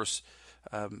roles, and of course,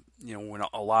 when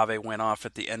Olave went off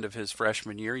at the end of his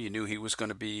freshman year, you knew he was going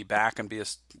to be back and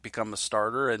become a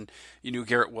starter, and you knew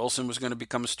Garrett Wilson was going to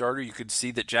become a starter. You could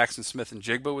see that Jackson Smith and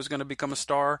Jigba was going to become a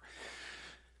star.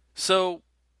 So,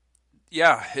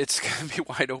 yeah, it's going to be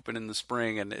wide open in the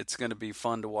spring, and it's going to be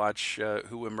fun to watch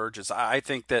who emerges. I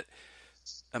think that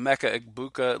Emeka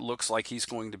Egbuka looks like he's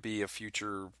going to be a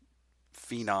future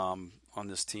phenom on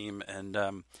this team,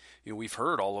 and we've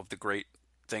heard all of the great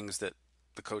things that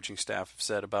the coaching staff have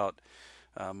said about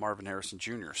Marvin Harrison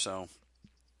Jr. So,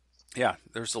 yeah,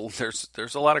 there's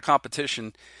a lot of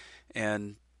competition,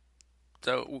 and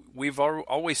so we've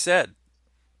always said,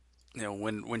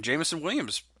 when Jamison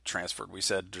Williams transferred, we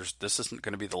said this isn't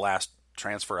going to be the last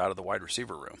transfer out of the wide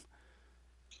receiver room.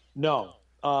 No,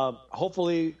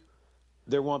 hopefully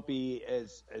there won't be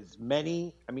as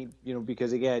many. I mean,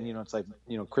 because again, it's like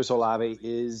Chris Olave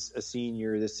is a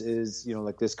senior. This is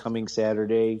like this coming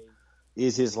Saturday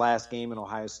is his last game in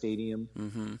Ohio Stadium.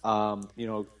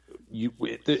 Mm-hmm.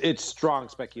 It's strong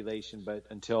speculation, but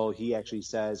until he actually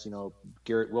says,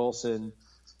 Garrett Wilson,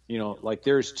 like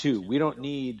there's two. We don't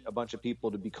need a bunch of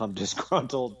people to become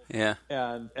disgruntled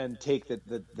and take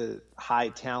the high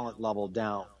talent level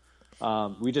down.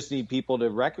 We just need people to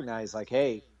recognize, like,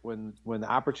 hey, when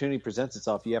the opportunity presents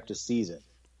itself, you have to seize it.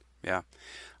 Yeah,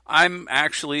 I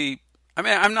can't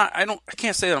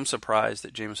say that I'm surprised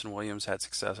that Jamison Williams had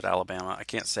success at Alabama. I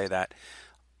can't say that.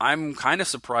 I'm kind of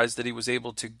surprised that he was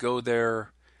able to go there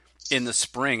in the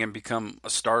spring and become a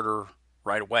starter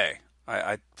right away.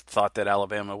 I thought that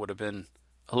Alabama would have been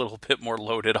a little bit more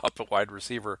loaded up at wide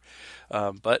receiver,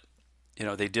 but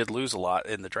they did lose a lot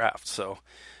in the draft. So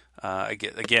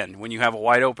again, when you have a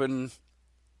wide open,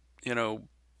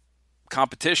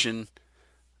 competition,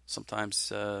 sometimes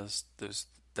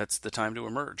that's the time to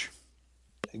emerge.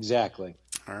 Exactly.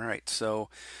 All right. So,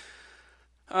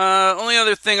 only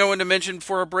other thing I wanted to mention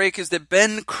before a break is that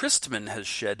Ben Christman has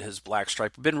shed his black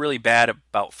stripe. We've been really bad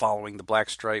about following the black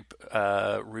stripe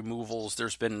removals.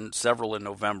 There's been several in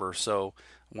November, so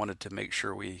I wanted to make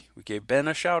sure we gave Ben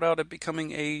a shout out at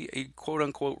becoming a quote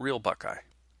unquote real Buckeye.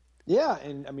 Yeah,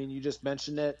 and I mean, you just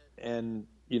mentioned it, and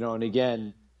and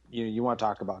again, you want to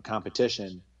talk about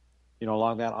competition,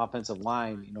 along that offensive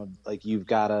line, like you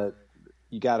got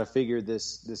to figure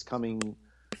this coming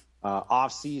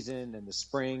off season and the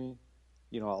spring,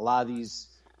 a lot of these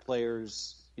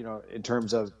players, in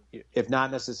terms of, if not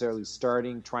necessarily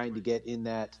starting, trying to get in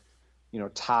that,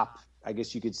 top, I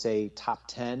guess you could say top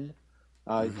 10,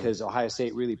 because Ohio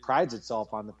State really prides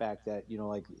itself on the fact that,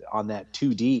 like on that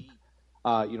too deep,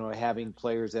 having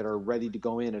players that are ready to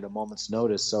go in at a moment's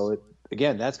notice. So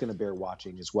again, that's going to bear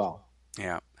watching as well.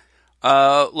 Yeah.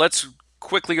 Let's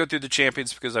quickly go through the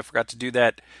champions because I forgot to do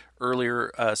that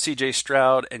earlier. C.J.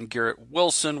 Stroud and Garrett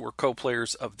Wilson were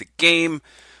co-players of the game.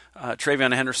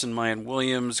 Travion Henderson, Mayan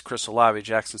Williams, Chris Olave,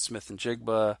 Jackson Smith and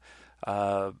Jigba,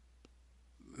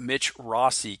 Mitch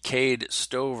Rossi, Cade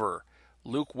Stover,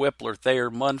 Luke Whippler,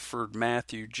 Thayer Munford,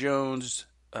 Matthew Jones,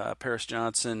 Paris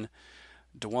Johnson,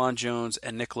 DeJuan Jones,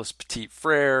 and Nicholas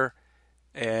Petit-Frere,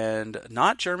 and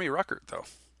not Jeremy Ruckert, though.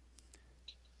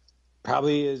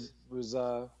 Probably was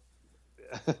I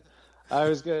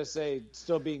was going to say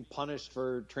still being punished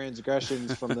for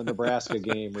transgressions from the Nebraska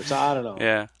game, which I don't know.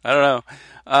 Yeah, I don't know.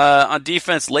 On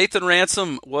defense, Lathan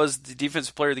Ransom was the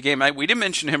defensive player of the game. We didn't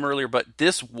mention him earlier, but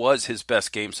this was his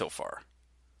best game so far.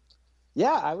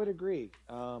 Yeah, I would agree.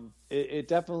 It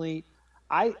definitely –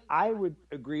 I would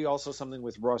agree also something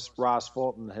with Ross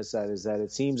Fulton has said is that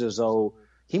it seems as though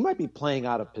he might be playing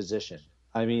out of position.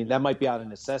 I mean, that might be out of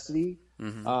necessity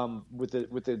Mm-hmm. with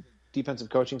the defensive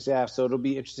coaching staff. So it'll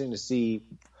be interesting to see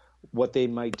what they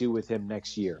might do with him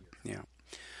next year. Yeah.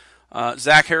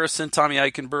 Zach Harrison, Tommy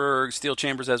Eichenberg, Steel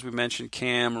Chambers, as we mentioned,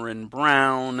 Cameron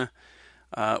Brown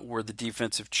were the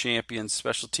defensive champions.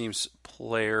 Special teams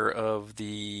player of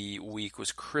the week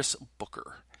was Chris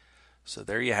Booker. So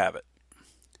there you have it.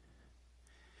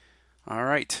 All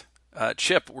right.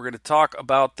 Chip, we're going to talk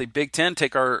about the Big Ten,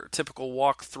 take our typical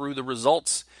walk through the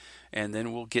results, and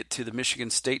then we'll get to the Michigan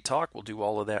State talk. We'll do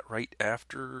all of that right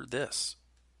after this.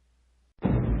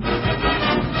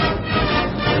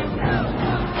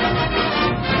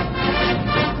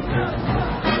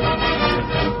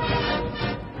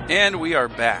 And we are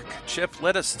back. Chip,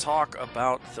 let us talk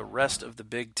about the rest of the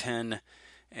Big Ten.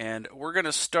 And we're going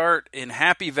to start in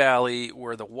Happy Valley,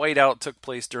 where the whiteout took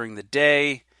place during the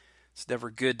day. It's never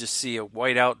good to see a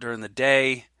whiteout during the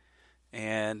day.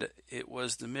 And it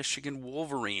was the Michigan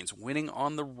Wolverines winning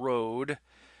on the road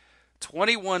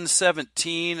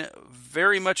 21-17.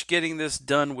 Very much getting this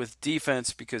done with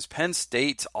defense because Penn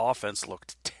State's offense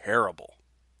looked terrible.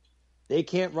 They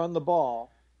can't run the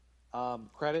ball.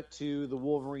 Credit to the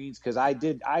Wolverines, because I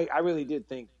really did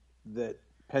think that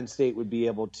Penn State would be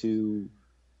able to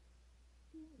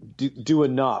do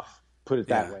enough, put it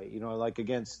that way, like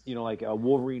against, like a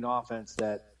Wolverine offense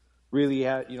that really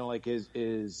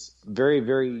is very,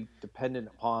 very dependent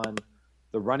upon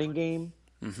the running game.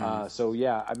 Mm-hmm. So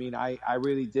yeah, I mean, I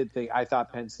really did think, I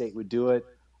thought Penn State would do it.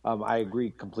 I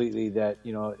agree completely that,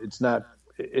 it's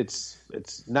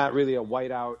not really a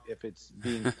whiteout if it's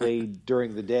being played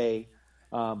during the day.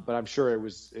 But I'm sure it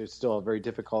was still a very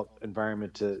difficult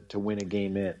environment to win a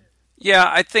game in. Yeah,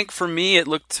 I think for me it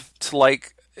looked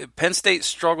like Penn State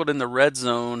struggled in the red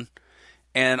zone,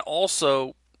 and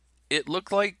also it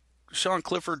looked like Sean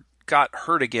Clifford got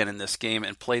hurt again in this game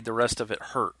and played the rest of it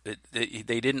hurt.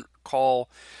 They didn't call.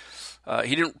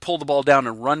 He didn't pull the ball down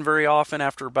and run very often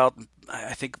after about,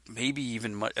 I think, maybe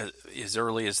even as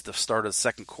early as the start of the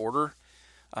second quarter.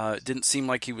 It didn't seem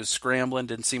like he was scrambling.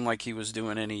 Didn't seem like he was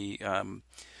doing any,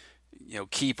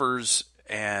 keepers.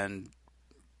 And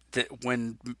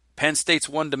when Penn State's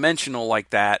one-dimensional like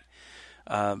that,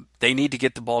 they need to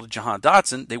get the ball to Jahan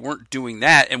Dotson. They weren't doing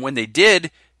that, and when they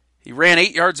did, he ran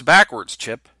 8 yards backwards.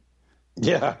 Chip.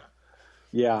 Yeah.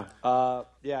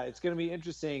 It's going to be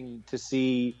interesting to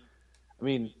see. I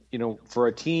mean, for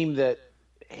a team that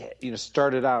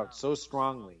started out so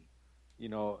strongly,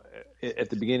 at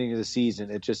the beginning of the season,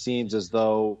 it just seems as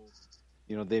though,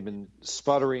 they've been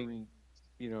sputtering,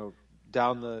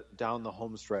 down the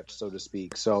home stretch, so to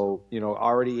speak. So,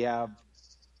 already have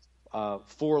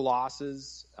 4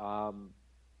 losses,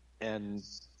 and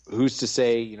who's to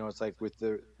say, it's like with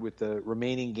the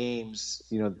remaining games,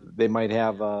 they might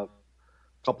have a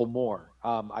couple more.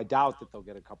 I doubt that they'll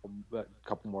get a couple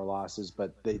more losses,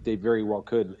 but they very well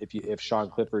could if Sean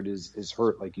Clifford is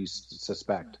hurt like you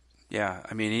suspect. Yeah,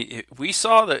 I mean, we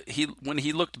saw that when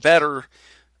he looked better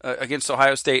against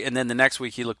Ohio State, and then the next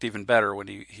week he looked even better when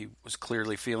he was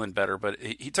clearly feeling better. But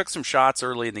he took some shots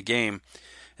early in the game,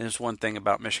 and there's one thing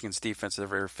about Michigan's defense, they're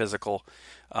very physical.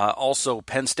 Also,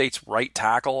 Penn State's right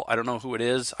tackle, I don't know who it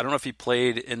is. I don't know if he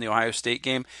played in the Ohio State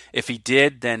game. If he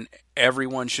did, then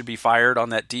everyone should be fired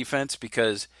on that defense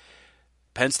because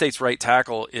Penn State's right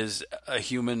tackle is a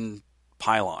human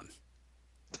pylon.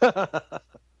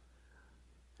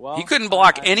 Well, he couldn't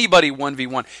block anybody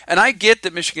 1v1. And I get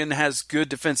that Michigan has good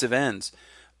defensive ends,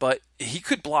 but he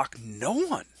could block no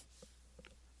one.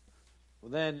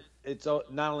 Well, then it's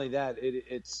not only that,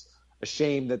 it's a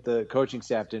shame that the coaching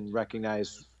staff didn't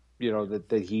recognize,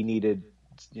 that he needed,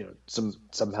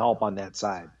 some help on that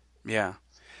side. Yeah.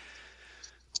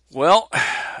 Well,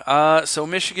 so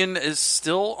Michigan is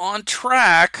still on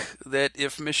track that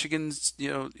if Michigan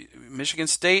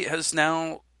State has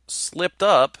now slipped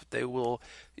up, they will,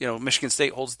 Michigan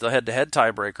State holds the head-to-head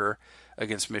tiebreaker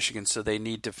against Michigan, so they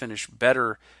need to finish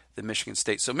better than Michigan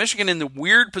State. So Michigan in the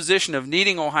weird position of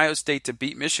needing Ohio State to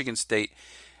beat Michigan State,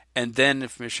 and then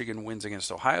if Michigan wins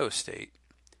against Ohio State,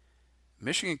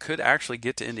 Michigan could actually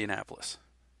get to Indianapolis.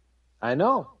 I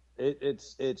know.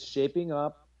 It's shaping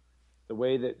up the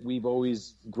way that we've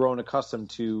always grown accustomed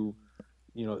to,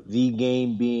 the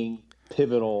game being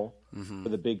pivotal for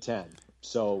the Big Ten.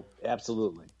 So,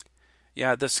 absolutely.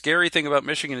 Yeah, the scary thing about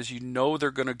Michigan is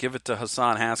they're going to give it to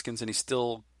Hassan Haskins, and he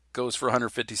still goes for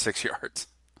 156 yards.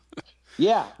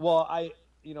 Yeah, well,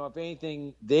 if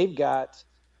anything, they've got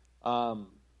to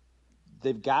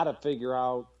figure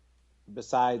out,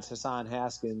 besides Hassan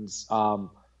Haskins,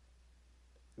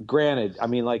 granted, I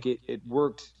mean, like it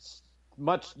worked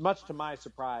much to my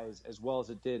surprise as well as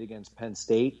it did against Penn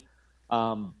State.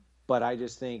 But but I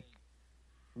just think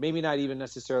maybe not even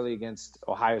necessarily against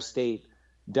Ohio State.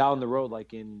 Down the road,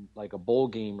 like in like a bowl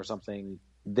game or something,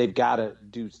 they've got to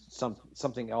do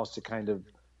something else to kind of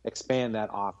expand that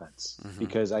offense,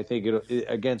 because I think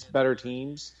against better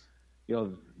teams,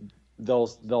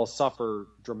 they'll suffer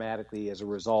dramatically as a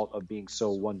result of being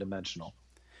so one-dimensional.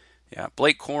 Yeah,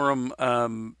 Blake Corum,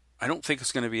 I don't think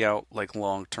it's going to be out like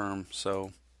long term,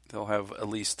 so they'll have at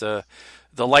least the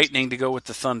Lightning to go with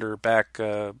the Thunder back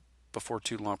before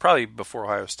too long, probably before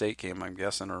Ohio State game, I'm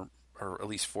guessing, or at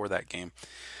least for that game.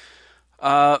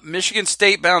 Michigan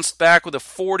State bounced back with a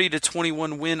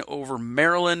 40-21 win over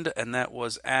Maryland, and that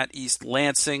was at East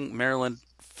Lansing. Maryland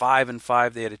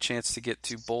 5-5. They had a chance to get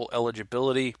to bowl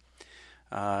eligibility,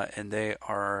 and they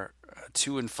are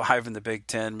 2-5 in the Big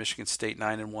Ten. Michigan State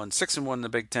 9-1, 6-1 in the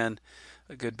Big Ten.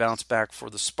 A good bounce back for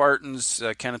the Spartans.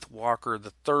 Kenneth Walker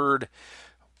III.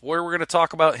 Boy, we're going to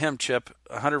talk about him, Chip.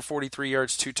 143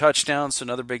 yards, 2 touchdowns. So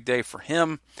another big day for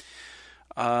him.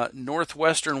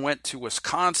 Northwestern went to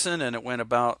Wisconsin, and it went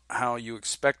about how you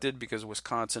expected, because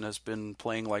Wisconsin has been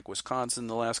playing like Wisconsin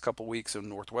the last couple weeks, and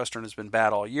Northwestern has been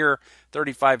bad all year.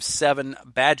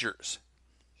 35-7 Badgers.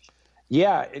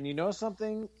 Yeah, and you know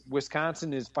something?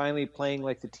 Wisconsin is finally playing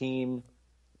like the team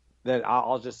that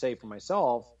I'll just say for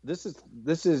myself. This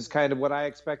is kind of what I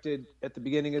expected at the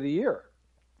beginning of the year.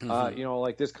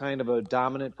 Like this kind of a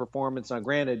dominant performance. Now,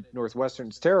 granted,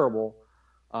 Northwestern's terrible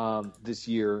this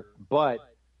year, but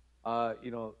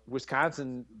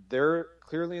Wisconsin, they're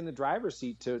clearly in the driver's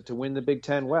seat to win the Big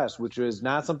Ten West, which was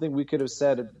not something we could have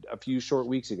said a few short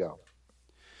weeks ago.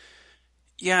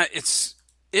 Yeah, it's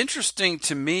interesting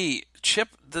to me, Chip.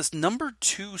 This number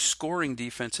 2 scoring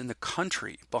defense in the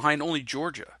country, behind only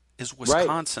Georgia, is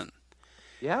Wisconsin.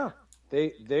 Right. Yeah,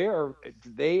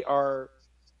 they are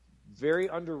very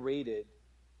underrated.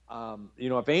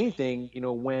 If anything,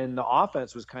 when the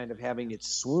offense was kind of having its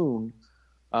swoon,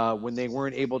 when they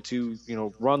weren't able to,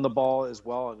 run the ball as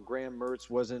well, and Graham Mertz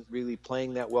wasn't really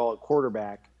playing that well at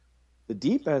quarterback, the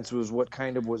defense was what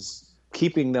kind of was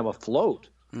keeping them afloat.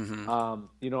 Jim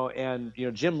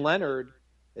Leonard,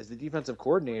 as the defensive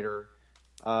coordinator,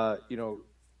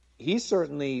 he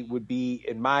certainly would be,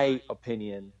 in my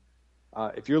opinion,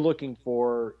 if you're looking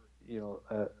for,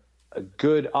 a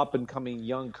good up and coming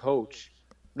young coach.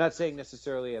 I'm not saying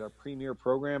necessarily at a premier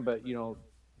program, but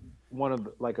one of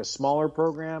like a smaller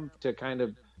program to kind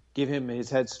of give him his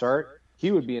head start.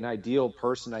 He would be an ideal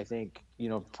person, I think,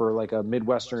 for like a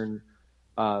Midwestern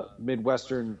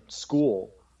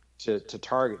school to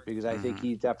target, because I think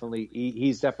he's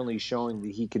definitely showing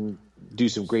that he can do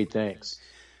some great things.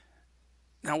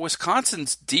 Now,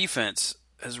 Wisconsin's defense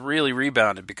has really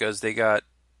rebounded, because they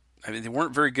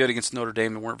weren't very good against Notre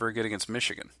Dame. They weren't very good against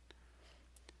Michigan.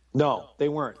 No, they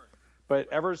weren't.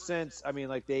 But ever since,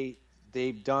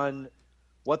 they've done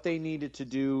what they needed to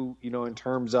do, in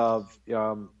terms of,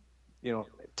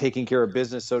 taking care of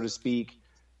business, so to speak.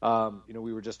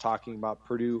 We were just talking about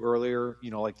Purdue earlier.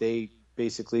 They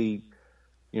basically,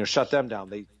 shut them down.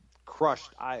 They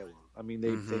crushed Iowa.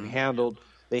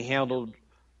 They handled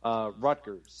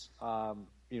Rutgers.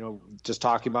 Just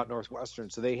talking about Northwestern.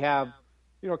 So they have,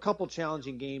 a couple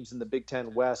challenging games in the Big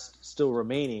Ten West still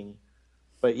remaining.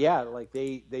 But yeah,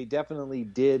 they definitely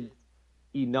did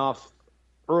enough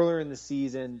earlier in the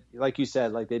season. Like you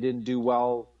said, they didn't do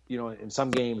well, in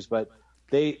some games, but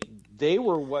they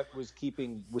were what was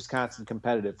keeping Wisconsin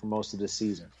competitive for most of the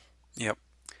season. Yep.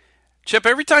 Chip,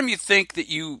 every time you think that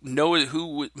you know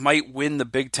who might win the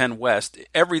Big Ten West,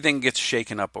 everything gets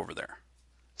shaken up over there.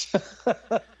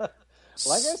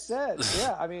 Like I said,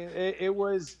 yeah, it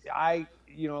was,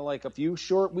 a few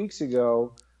short weeks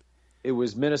ago, it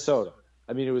was Minnesota.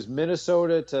 It was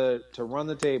Minnesota to run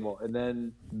the table, and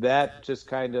then that just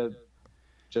kind of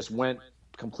went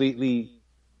completely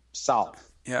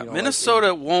south. Yeah,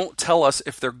 Minnesota won't tell us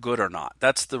if they're good or not.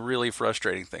 That's the really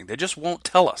frustrating thing. They just won't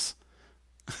tell us.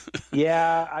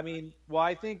 Yeah, I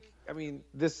think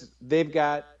they've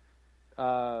got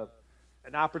an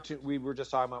opportunity. We were just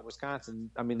talking about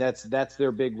Wisconsin. That's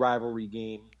their big rivalry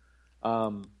game,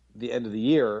 the end of the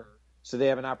year. So they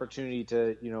have an opportunity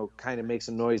to, kind of make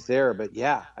some noise there. But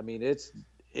yeah,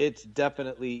 it's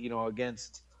definitely,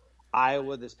 against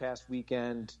Iowa this past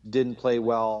weekend, didn't play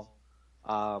well.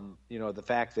 The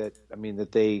fact that,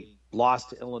 that they lost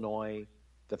to Illinois,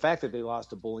 the fact that they lost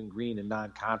to Bowling Green in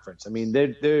non-conference.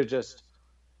 They're just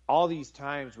all these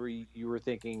times where you were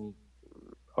thinking,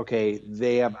 okay,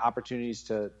 they have opportunities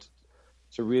to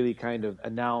really kind of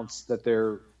announce that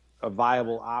they're a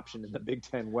viable option in the Big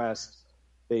Ten West.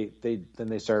 Then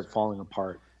they start falling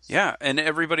apart. Yeah, and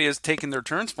everybody has taken their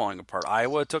turns falling apart.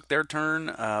 Iowa took their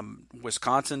turn.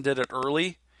 Wisconsin did it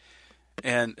early.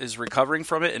 and is recovering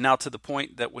from it, and now to the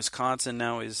point that Wisconsin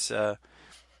now is,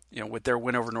 with their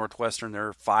win over Northwestern,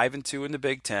 they're 5-2 in the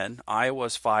Big Ten.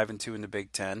 Iowa's 5-2 in the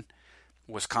Big Ten.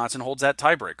 Wisconsin holds that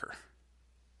tiebreaker.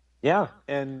 Yeah,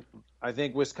 and I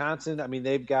think Wisconsin. I mean,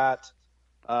 they've got,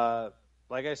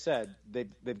 like I said,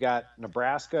 they've got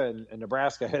Nebraska, and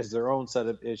Nebraska has their own set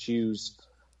of issues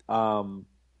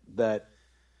that,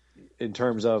 in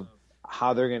terms of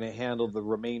how they're going to handle the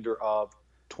remainder of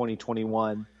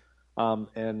 2021.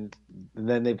 And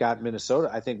then they've got Minnesota.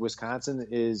 I think Wisconsin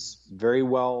is very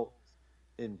well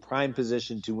in prime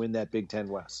position to win that Big Ten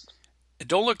West.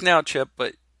 Don't look now, Chip,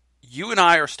 but you and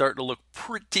I are starting to look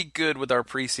pretty good with our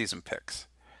preseason picks.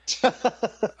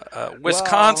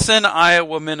 Wisconsin,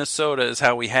 Iowa, Minnesota is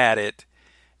how we had it.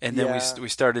 And then we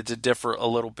started to differ a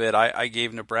little bit. I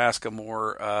gave Nebraska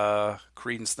more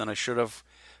credence than I should have,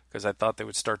 because I thought they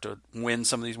would start to win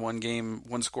some of these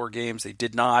one-score games. They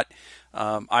did not.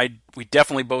 We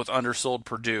definitely both undersold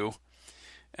Purdue,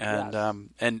 and Yes.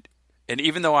 and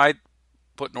even though I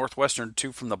put Northwestern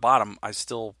 2 from the bottom, I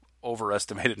still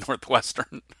overestimated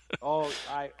Northwestern.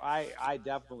 I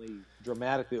definitely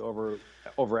dramatically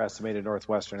overestimated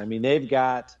Northwestern. I mean, they've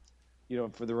got,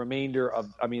 for the remainder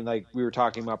of, like we were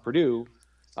talking about Purdue,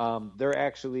 they're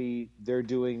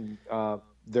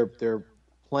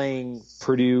playing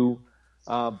Purdue,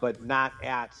 but not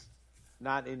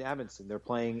in Evanston. They're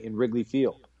playing in Wrigley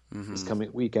Field this coming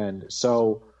weekend.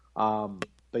 So,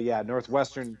 but yeah,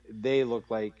 Northwestern, they look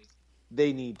like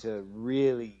they need to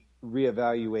really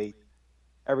reevaluate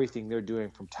everything they're doing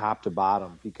from top to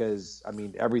bottom, because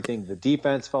everything, the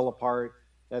defense fell apart.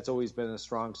 That's always been a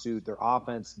strong suit. Their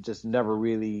offense just never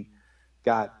really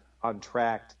got on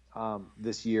track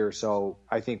this year. So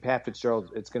I think Pat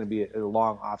Fitzgerald, it's going to be a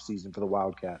long offseason for the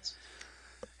Wildcats.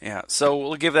 Yeah, so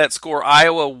we'll give that score.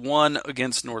 Iowa won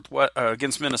against Minnesota.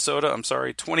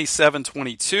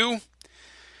 27-22.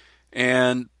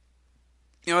 And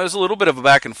it was a little bit of a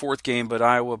back and forth game, but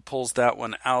Iowa pulls that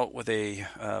one out with a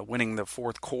winning the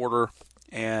fourth quarter,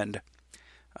 and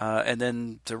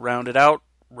then to round it out,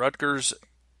 Rutgers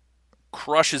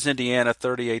crushes Indiana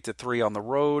 38-3 on the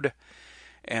road,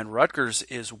 and Rutgers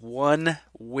is 1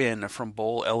 win from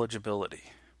bowl eligibility.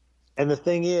 And the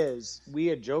thing is, we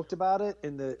had joked about it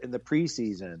in the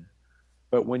preseason,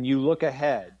 but when you look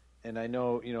ahead, and I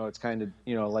know it's kind of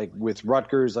like with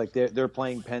Rutgers, like they're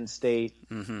playing Penn State.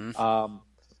 Mm-hmm.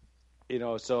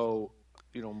 So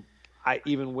I,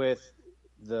 even with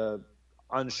the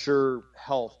unsure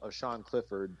health of Sean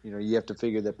Clifford, you have to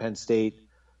figure that Penn State,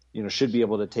 should be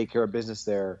able to take care of business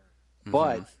there. Mm-hmm.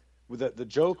 But with the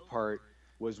joke part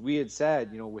was, we had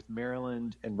said, with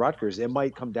Maryland and Rutgers, it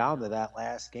might come down to that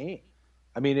last game.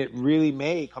 It really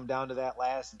may come down to that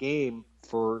last game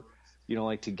for,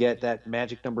 to get that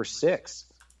magic number 6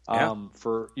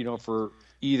 for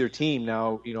either team.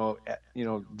 Now,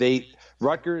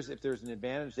 Rutgers, if there's an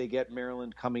advantage, they get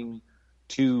Maryland coming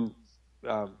to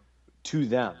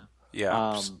them.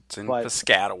 Yeah, it's in the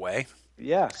Piscataway.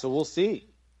 Yeah, so we'll see.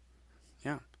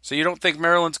 Yeah. So you don't think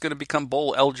Maryland's going to become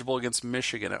bowl eligible against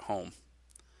Michigan at home?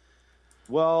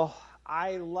 Well,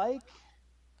 I like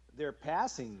their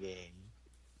passing game.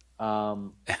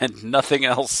 And nothing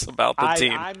else about the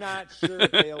team. I'm not sure.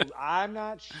 I'm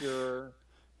not sure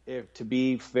if, to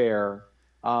be fair,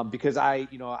 because I've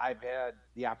had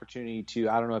the opportunity to.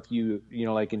 I don't know if you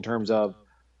like in terms of,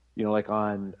 like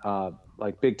on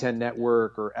like Big Ten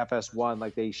Network or FS1,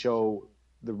 like they show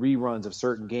the reruns of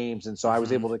certain games, and so I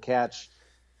was able to catch,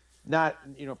 not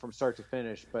from start to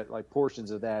finish, but like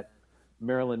portions of that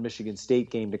Maryland Michigan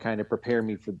State game to kind of prepare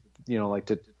me for like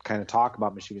to kind of talk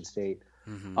about Michigan State.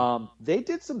 Mm-hmm. They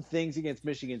did some things against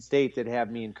Michigan State that have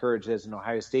me encouraged as an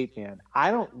Ohio State fan.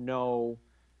 I don't know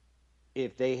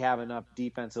if they have enough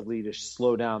defensively to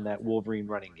slow down that Wolverine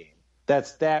running game.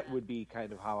 That would be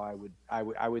kind of how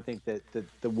I would think that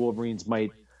the Wolverines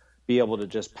might be able to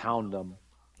just pound them.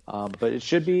 But it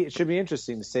should be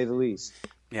interesting, to say the least.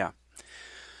 Yeah.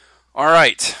 All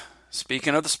right.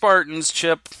 Speaking of the Spartans,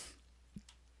 Chip,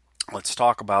 let's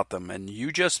talk about them. And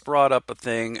you just brought up a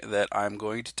thing that I'm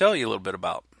going to tell you a little bit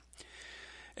about.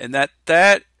 And that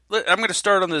I'm going to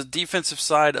start on the defensive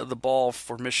side of the ball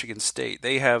for Michigan State.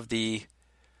 They have the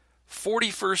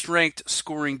 41st ranked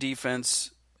scoring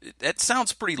defense. That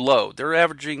sounds pretty low. They're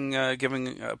averaging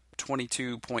giving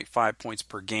 22.5 points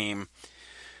per game.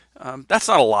 That's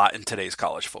not a lot in today's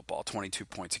college football, 22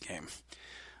 points a game.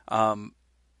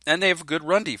 And they have a good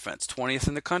run defense, 20th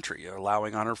in the country,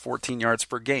 allowing 114 yards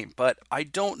per game. But I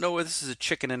don't know if this is a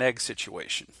chicken and egg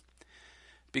situation,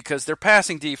 because their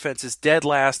passing defense is dead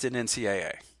last in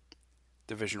NCAA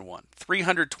Division I.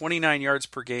 329 yards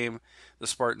per game the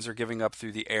Spartans are giving up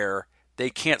through the air. they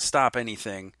can't stop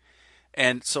anything.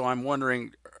 And so I'm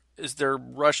wondering, is their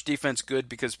rush defense good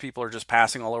because people are just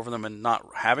passing all over them and not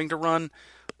having to run?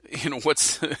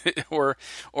 What's or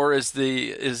is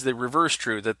the reverse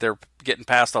true, that they're getting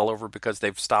passed all over because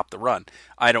they've stopped the run?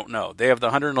 I don't know. They have the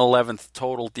 111th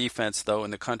total defense though in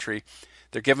the country.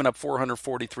 They're giving up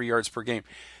 443 yards per game.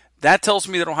 That tells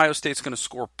me that Ohio State's going to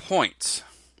score points.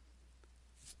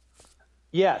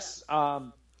 Yes.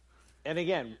 And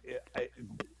again,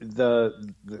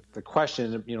 the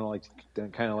question, like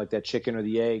kind of like that chicken or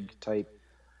the egg type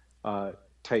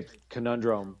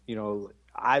conundrum.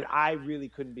 I really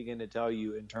couldn't begin to tell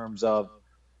you in terms of,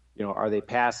 are they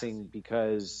passing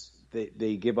because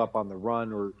they give up on the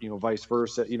run, or vice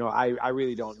versa. I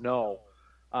really don't know.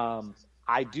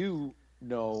 I do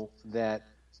know that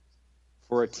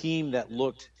for a team that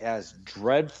looked as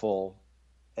dreadful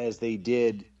as they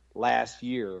did last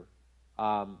year,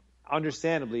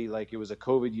 understandably, like, it was a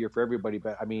COVID year for everybody,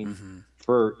 but I mean,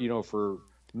 for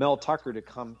Mel Tucker to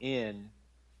come in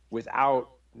without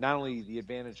not only the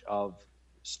advantage of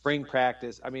spring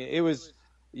practice, I mean, it was,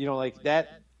 like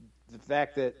that, the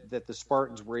fact that the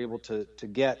Spartans were able to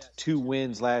get 2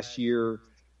 wins last year,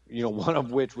 one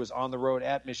of which was on the road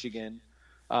at Michigan,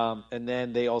 and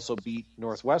then they also beat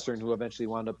Northwestern, who eventually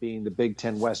wound up being the Big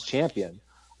Ten West champion.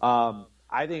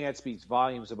 I think that speaks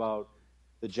volumes about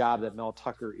the job that Mel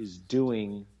Tucker is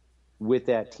doing with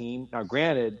that team. Now,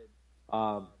 granted,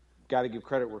 got to give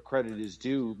credit where credit is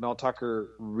due. Mel Tucker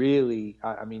really,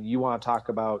 I mean, you want to talk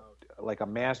about like a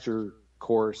master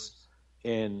course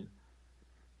in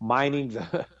mining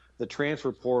the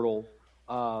transfer portal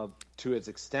to its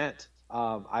extent.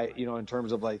 In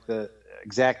terms of like the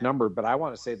exact number, but I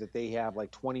want to say that they have like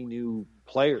 20 new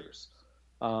players,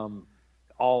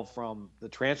 all from the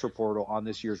transfer portal on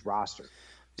this year's roster.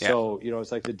 Yeah. So,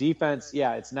 it's like the defense,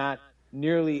 it's not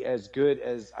nearly as good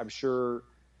as I'm sure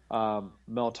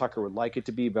Mel Tucker would like it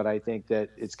to be, but I think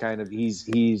that it's kind of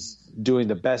he's doing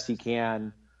the best he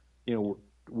can,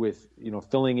 with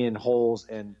filling in holes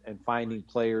and finding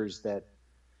players that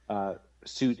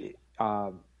suit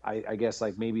I guess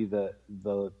like maybe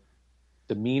the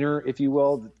demeanor, if you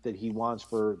will, that he wants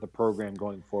for the program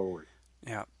going forward.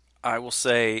 Yeah, I will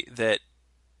say that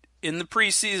in the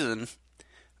preseason,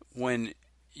 when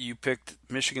you picked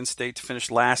Michigan State to finish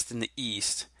last in the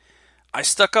East, I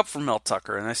stuck up for Mel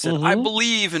Tucker, and I said, I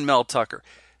believe in Mel Tucker.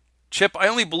 Chip, I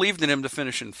only believed in him to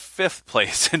finish in 5th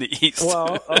place in the East.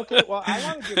 Well, okay. Well, I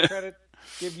want to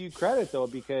give you credit, though,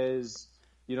 because,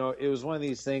 it was one of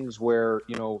these things where,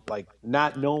 like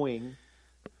not knowing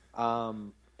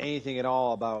anything at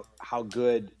all about how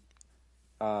good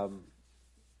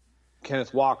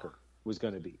Kenneth Walker was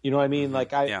going to be. You know what I mean?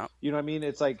 Like, you know what I mean?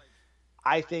 It's like,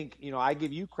 I think, I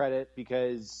give you credit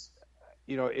because,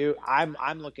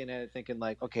 I'm looking at it thinking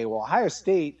like, okay, well, Ohio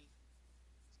State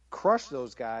crushed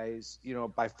those guys,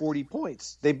 by 40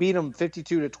 points. They beat them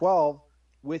 52-12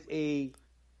 with a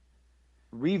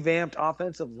revamped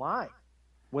offensive line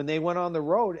when they went on the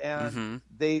road, and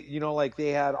they, they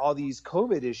had all these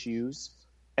COVID issues,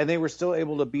 and they were still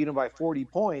able to beat them by 40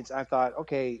 points. I thought,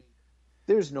 okay,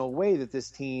 there's no way that this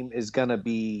team is going to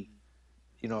be,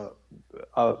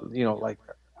 like,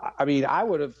 I mean, I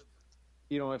would have,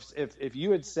 if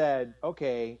you had said,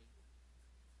 okay,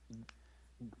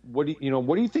 what do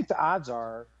you think the odds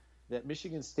are that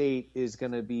Michigan State is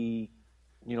going to be,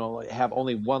 have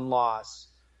only one loss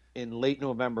in late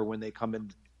November when they come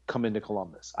into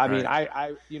Columbus? I mean,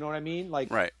 I you know what I mean?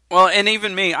 Like, right. Well, and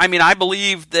even me, I mean, I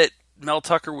believe that Mel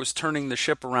Tucker was turning the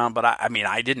ship around, but I mean,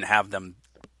 I didn't have them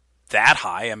that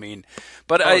high. I mean,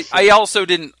 but I also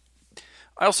didn't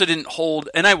hold,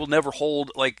 and I will never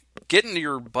hold, like, getting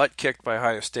your butt kicked by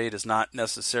Ohio State is not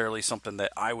necessarily something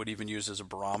that I would even use as a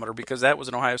barometer, because that was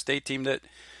an Ohio State team that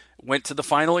went to the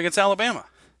final against Alabama.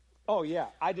 Oh, yeah.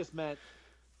 I just meant,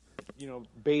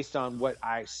 based on what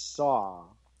I saw.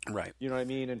 Right. You know what I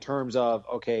mean? In terms of,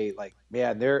 okay, like,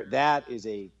 man, that is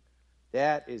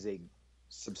a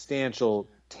substantial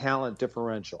talent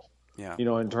differential. Yeah.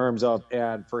 In terms of,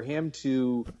 and for him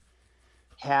to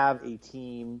have a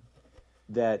team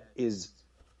that is,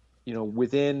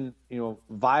 within,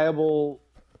 viable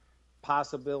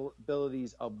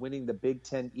possibilities of winning the Big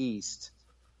Ten East,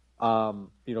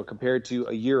 compared to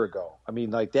a year ago. I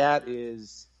mean, like, that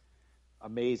is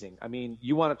amazing. I mean,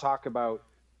 you want to talk about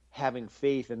having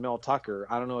faith in Mel Tucker.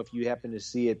 I don't know if you happened to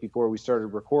see it before we started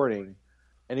recording.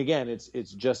 And again, it's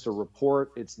just a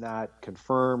report. It's not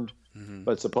confirmed,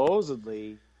 but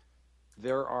supposedly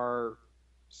there are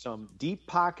some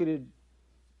deep-pocketed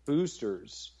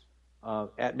boosters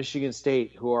at Michigan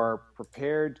State who are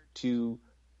prepared to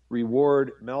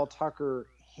reward Mel Tucker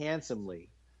handsomely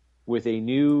with a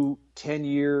new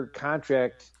 10-year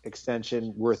contract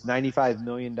extension worth $95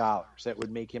 million. That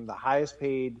would make him the highest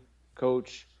paid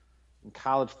coach in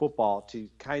college football, to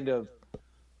kind of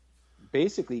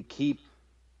basically keep,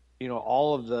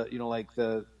 all of the, like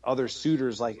the other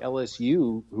suitors like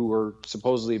LSU, who are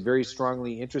supposedly very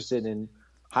strongly interested in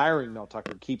hiring Mel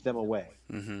Tucker, keep them away.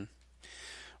 Mm-hmm.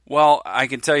 Well, I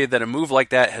can tell you that a move like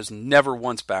that has never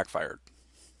once backfired.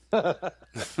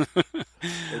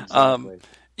 Exactly.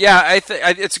 Yeah,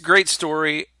 it's a great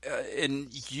story, and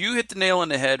you hit the nail on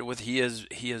the head with he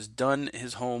has done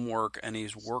his homework and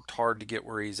he's worked hard to get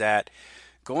where he's at.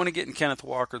 Going and getting Kenneth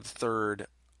Walker III.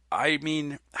 I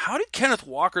mean, how did Kenneth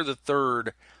Walker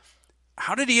III?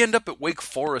 How did he end up at Wake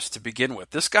Forest to begin with?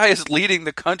 This guy is leading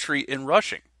the country in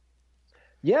rushing.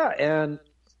 Yeah, and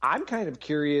I'm kind of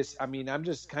curious. I mean, I'm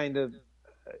just kind of,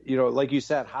 like you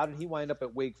said, how did he wind up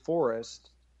at Wake Forest?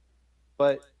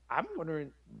 But I'm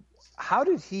wondering, how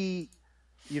did he,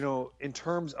 in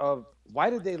terms of why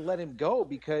did they let him go?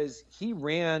 Because he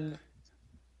ran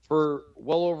for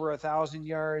well over 1,000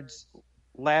 yards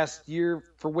last year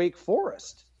for Wake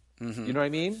Forest. Mm-hmm. You know what I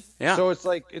mean? Yeah. So it's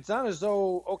like, it's not as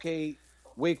though, okay,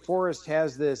 Wake Forest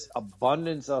has this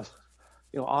abundance of,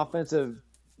 offensive,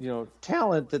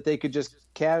 talent that they could just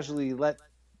casually let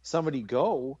somebody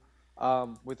go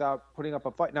without putting up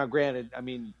a fight. Now, granted, I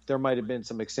mean, there might have been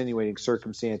some extenuating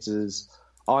circumstances.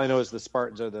 All I know is the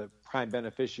Spartans are the prime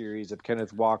beneficiaries of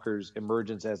Kenneth Walker's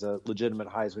emergence as a legitimate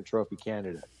Heisman Trophy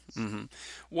candidate. Mm-hmm.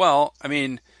 Well, I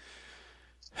mean,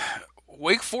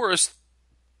 Wake Forest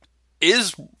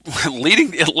is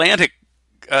leading the Atlantic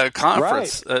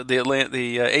Conference, right.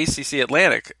 the ACC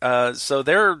Atlantic. So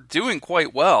they're doing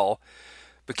quite well.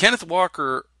 But Kenneth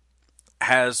Walker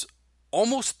has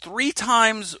almost 3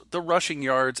 times the rushing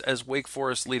yards as Wake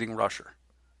Forest's leading rusher.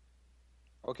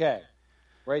 Okay,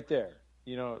 right there.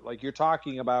 Like you're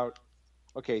talking about,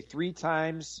 3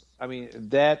 times. I mean,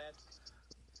 that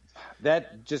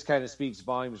just kind of speaks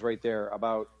volumes right there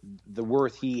about the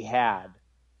worth he had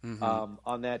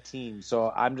on that team.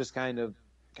 So I'm just kind of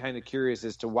curious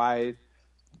as to why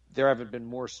there haven't been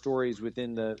more stories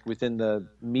within the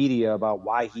media about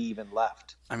why he even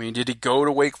left. I mean, did he go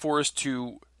to Wake Forest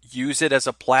to use it as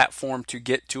a platform to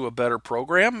get to a better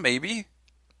program? Maybe.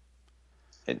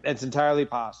 It's entirely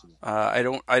possible. I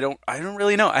don't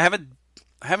really know. I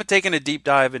haven't taken a deep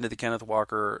dive into the Kenneth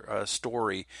Walker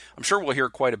story. I'm sure we'll hear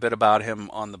quite a bit about him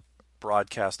on the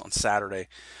broadcast on Saturday.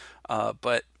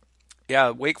 But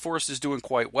yeah, Wake Forest is doing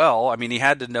quite well. I mean, he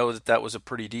had to know that was a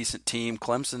pretty decent team.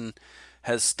 Clemson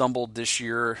has stumbled this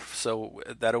year, so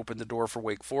that opened the door for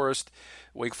Wake Forest.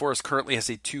 Wake Forest currently has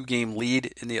a 2-game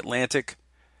lead in the Atlantic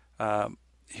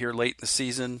here late in the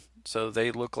season, so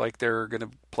they look like they're going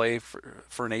to play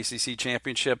for an ACC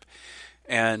championship.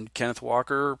 And Kenneth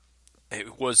Walker,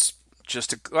 it was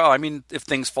just if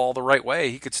things fall the right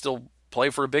way, he could still play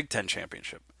for a Big Ten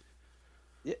championship.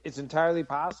 It's entirely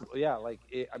possible. Yeah,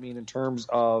 in terms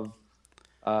of,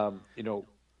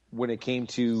 when it came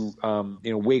to,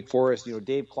 Wake Forest,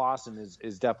 Dave Clawson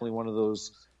is definitely one of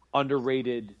those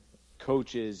underrated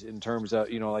coaches in terms of,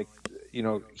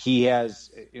 he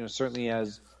has, certainly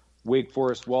has Wake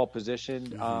Forest well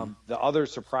positioned. Mm-hmm. The other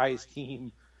surprise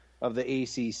team of the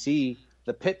ACC,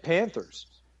 the Pitt Panthers.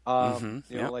 That's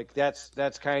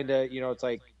kind of, it's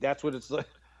like, that's what it's like.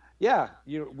 Yeah,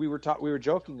 we were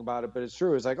joking about it, but it's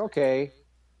true. It's like, okay,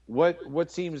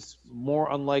 what seems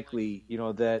more unlikely,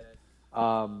 that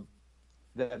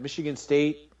Michigan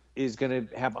State is going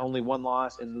to have only 1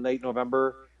 loss in late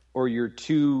November, or your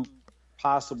 2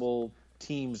 possible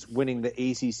teams winning the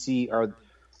ACC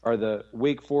are the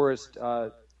Wake Forest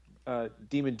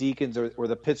Demon Deacons or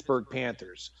the Pittsburgh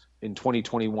Panthers in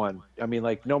 2021. I mean,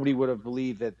 like, nobody would have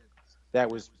believed that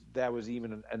was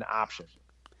even an option.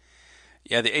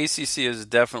 Yeah, the ACC is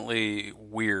definitely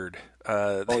weird.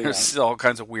 There's all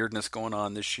kinds of weirdness going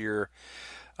on this year.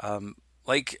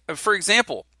 For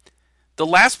example, the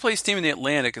last place team in the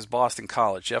Atlantic is Boston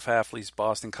College. Jeff Hafley's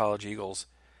Boston College Eagles.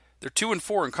 They're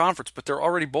 2-4 in conference, but they're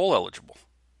already bowl eligible.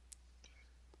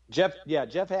 Jeff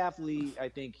Hafley, I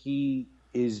think he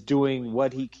is doing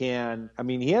what he can. I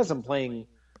mean, he has them playing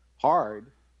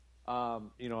hard,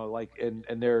 and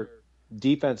they're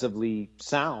defensively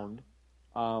sound.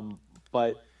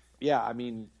 But yeah, I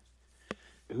mean,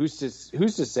 who's to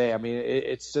say? I mean,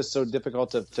 it's just so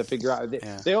difficult to figure out.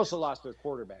 They also lost their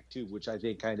quarterback too, which I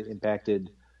think kind of impacted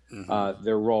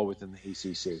their role within the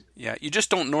ACC. Yeah, you just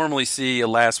don't normally see a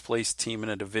last place team in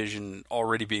a division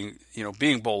already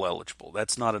being bowl eligible.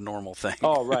 That's not a normal thing.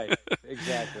 Oh, right,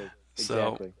 exactly.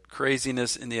 So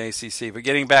craziness in the ACC. But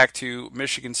getting back to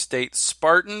Michigan State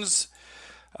Spartans.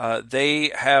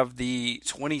 They have the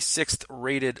 26th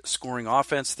rated scoring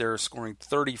offense. They're scoring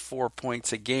 34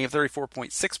 points a game,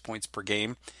 34.6 points per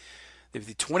game. They have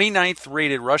the 29th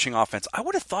rated rushing offense. I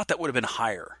would have thought that would have been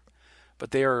higher,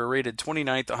 but they are rated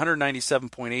 29th,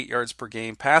 197.8 yards per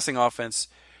game. Passing offense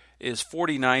is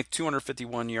 49th,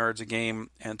 251 yards a game,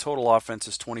 and total offense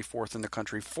is 24th in the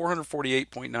country,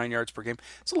 448.9 yards per game.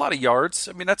 It's a lot of yards.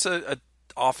 I mean, that's a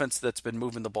offense that's been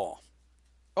moving the ball.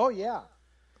 Oh yeah,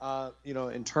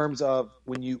 in terms of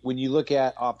when you look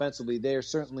at offensively, they are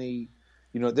certainly,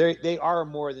 they are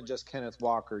more than just Kenneth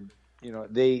Walker.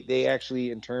 They actually,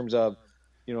 in terms of,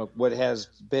 what has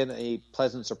been a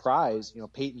pleasant surprise,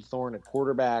 Peyton Thorne at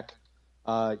quarterback.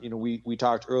 We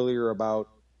talked earlier about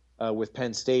with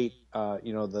Penn State,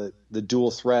 the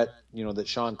dual threat, that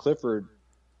Sean Clifford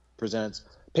presents.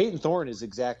 Peyton Thorne is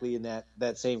exactly in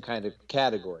that same kind of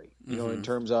category, in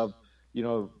terms of,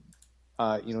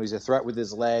 he's a threat with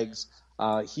his legs.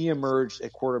 He emerged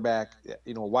at quarterback.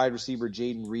 Wide receiver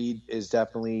Jaden Reed is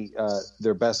definitely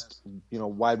their best,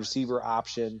 wide receiver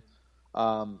option.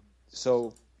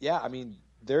 So yeah, I mean,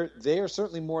 they are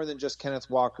certainly more than just Kenneth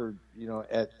Walker,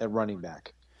 at running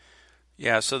back.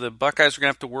 Yeah, so the Buckeyes are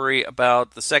going to have to worry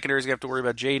about, the secondary is going to have to worry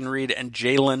about Jaden Reed and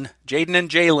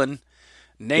Jalen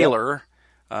Naylor.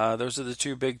 Yep. Those are the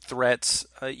two big threats.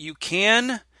 You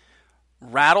can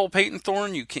rattle Peyton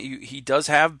Thorne. He does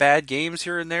have bad games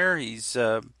here and there. He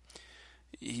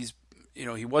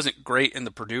wasn't great in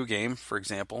the Purdue game, for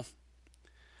example.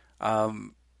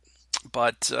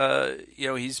 But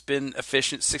he's been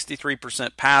efficient,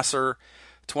 63% passer,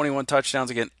 21 touchdowns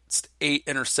against 8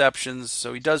 interceptions.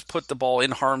 So he does put the ball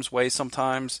in harm's way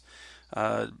sometimes.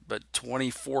 But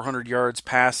 2,400 yards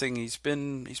passing, he's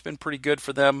been pretty good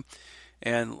for them.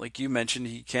 And like you mentioned,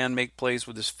 he can make plays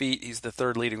with his feet. He's the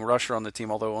third leading rusher on the team,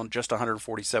 although on just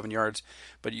 147 yards.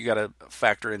 But you got to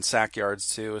factor in sack yards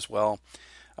too as well.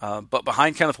 But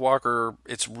behind Kenneth Walker,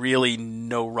 it's really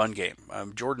no run game.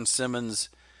 Jordan Simmons,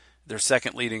 their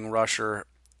second leading rusher,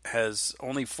 has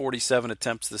only 47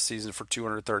 attempts this season for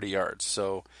 230 yards.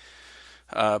 So,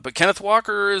 but Kenneth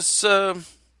Walker is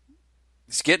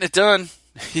he's getting it done.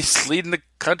 He's leading the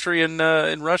country in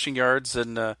rushing yards,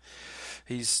 and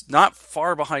he's not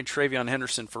far behind Travion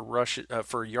Henderson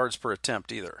for yards per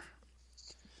attempt either.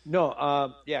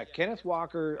 No, Kenneth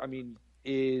Walker, I mean,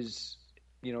 is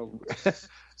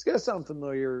it's gonna sound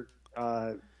familiar.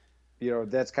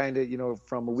 That's kind of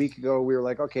from a week ago. We were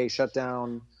like, okay, shut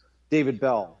down David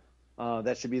Bell.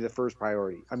 That should be the first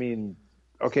priority. I mean,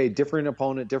 okay, different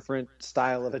opponent, different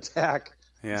style of attack.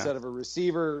 Yeah. Instead of a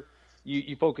receiver,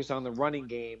 you focus on the running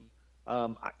game.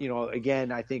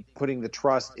 Again, I think putting the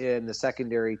trust in the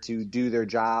secondary to do their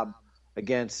job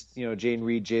against, Jaden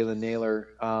Reed, Jalen Naylor.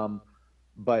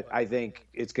 But I think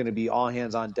it's going to be all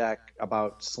hands on deck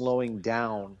about slowing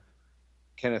down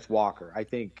Kenneth Walker. I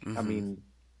think, I mean,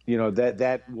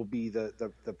 that will be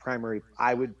the primary,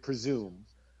 I would presume,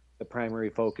 the primary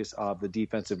focus of the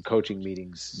defensive coaching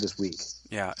meetings this week.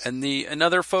 Yeah, and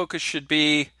another focus should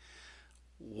be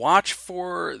watch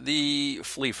for the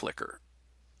flea flicker.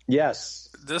 Yes.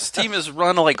 This team has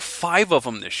run like 5 of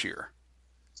them this year.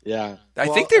 Yeah. I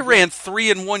think they ran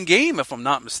 3 in one game, if I'm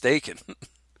not mistaken.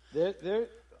 Like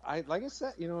I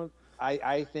said,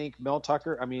 I think Mel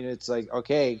Tucker, I mean, it's like,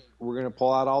 okay, we're going to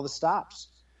pull out all the stops.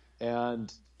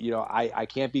 And, I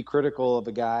can't be critical of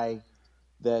a guy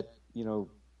that,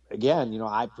 again,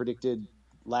 I predicted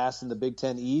last in the Big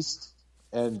Ten East,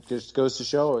 and just goes to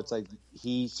show it's like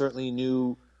he certainly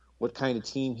knew what kind of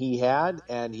team he had,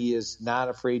 and he is not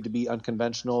afraid to be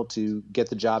unconventional to get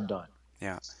the job done.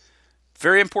 Yeah.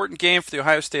 Very important game for the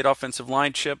Ohio State offensive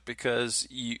line, Chip, because,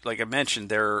 like I mentioned,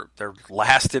 they're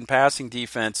last in passing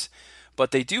defense,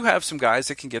 but they do have some guys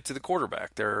that can get to the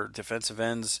quarterback. Their defensive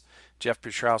ends, Jeff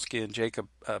Pietrowski and Jacob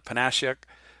Panasiuk,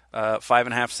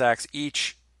 5.5 sacks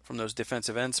each from those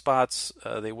defensive end spots.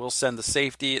 They will send the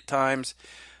safety at times,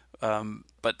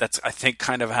 but that's, I think,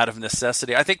 kind of out of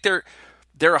necessity. I think they're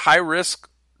a high-risk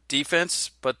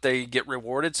defense, but they get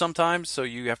rewarded sometimes, so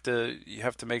you have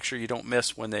to make sure you don't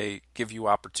miss when they give you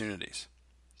opportunities.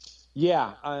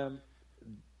 Yeah,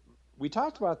 we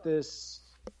talked about this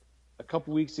a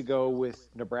couple weeks ago with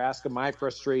Nebraska. My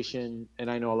frustration,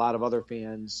 and I know a lot of other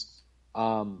fans,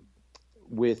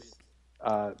 with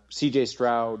C.J.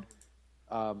 Stroud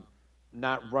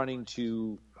not running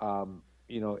to,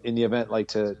 in the event, like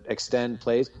to extend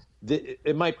plays.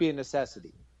 It might be a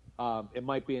necessity. It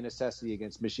might be a necessity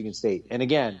against Michigan State. And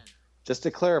again, just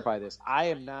to clarify this, I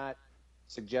am not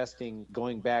suggesting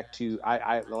going back to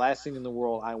the last thing in the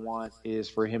world I want is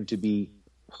for him to be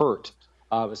hurt,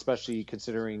 especially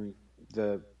considering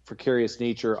the precarious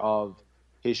nature of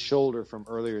his shoulder from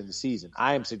earlier in the season.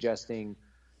 I am suggesting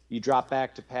you drop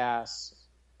back to pass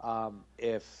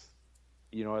if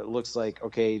it looks like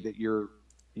that your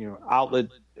outlet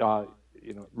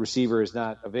receiver is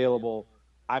not available.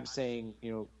 I'm saying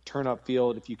turn up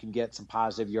field if you can get some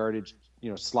positive yardage,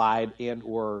 slide and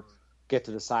or get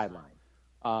to the sideline.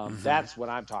 That's what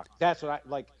I'm talking. That's what I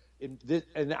like.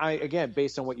 And I, again,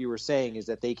 based on what you were saying, is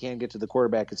that they can get to the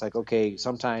quarterback. It's like, okay,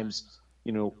 sometimes,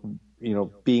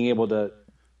 being able to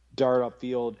dart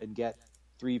upfield and get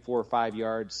 3, 4, 5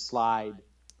 yards, slide,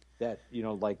 that,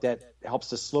 that helps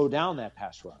to slow down that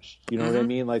pass rush. You know what I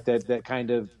mean? Like that kind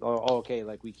of, okay,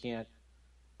 like we can't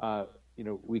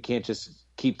just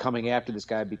keep coming after this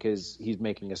guy because he's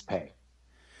making us pay.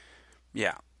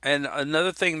 Yeah. And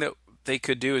another thing that they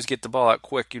could do is get the ball out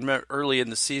quick. You remember early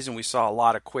in the season we saw a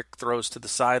lot of quick throws to the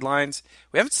sidelines.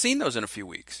 We haven't seen those in a few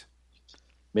weeks.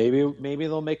 Maybe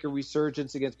they'll make a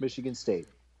resurgence against Michigan State.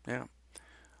 Yeah.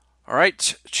 All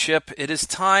right, Chip, it is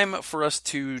time for us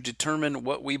to determine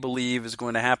what we believe is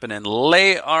going to happen and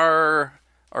lay our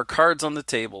cards on the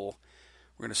table.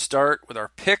 We're going to start with our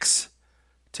picks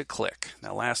to click.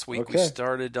 Now, last week we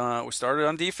started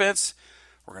on defense.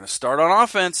 We're going to start on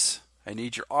offense. I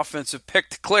need your offensive pick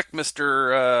to click,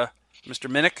 Mr.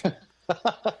 Minnich.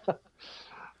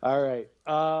 All right.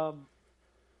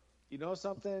 You know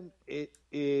something? It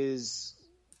is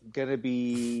going to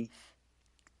be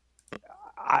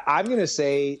I'm going to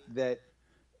say that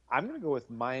I'm going to go with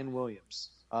Mayan Williams.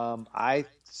 I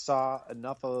saw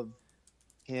enough of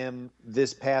him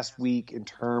this past week in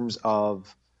terms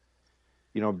of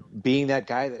being that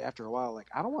guy that after a while, like,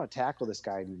 I don't want to tackle this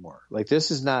guy anymore. Like,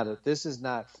 this is not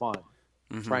fun.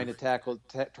 Trying to tackle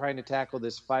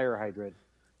this fire hydrant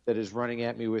that is running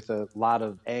at me with a lot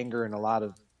of anger and a lot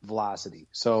of velocity.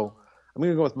 So I'm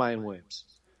going to go with Mayan Williams.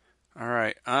 All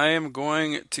right. I am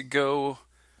going to go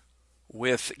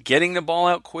with getting the ball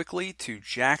out quickly to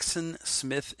Jackson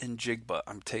Smith and Jigba.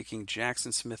 I'm taking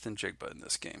Jackson Smith and Jigba in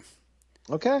this game.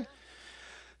 Okay.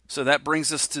 So that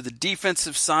brings us to the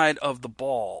defensive side of the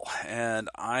ball, and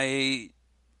I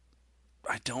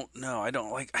don't know. I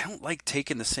don't like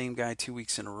taking the same guy 2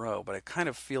 weeks in a row, but I kind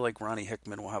of feel like Ronnie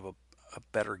Hickman will have a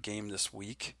better game this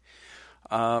week.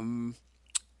 I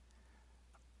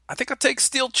think I'll take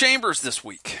Steel Chambers this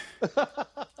week.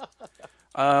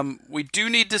 We do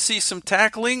need to see some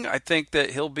tackling. I think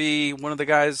that he'll be one of the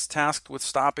guys tasked with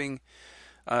stopping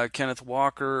Kenneth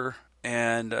Walker,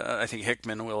 and I think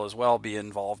Hickman will as well be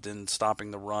involved in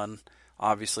stopping the run.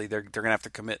 Obviously, they're going to have to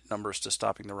commit numbers to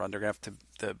stopping the run. They're going to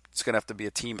it's going to have to be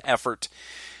a team effort,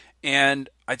 and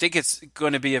I think it's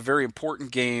going to be a very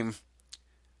important game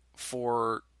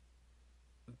for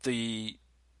the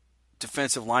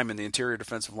defensive lineman, the interior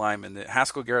defensive lineman. That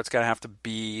Haskell Garrett's got to have to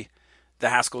be the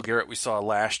Haskell Garrett we saw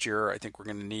last year. I think we're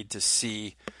going to need to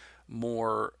see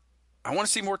more. I want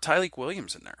to see more Tyleik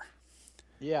Williams in there.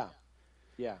 Yeah.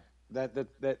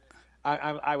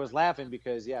 I was laughing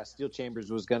because Steel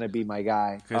Chambers was going to be my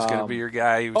guy. He was going to be your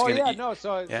guy.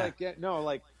 So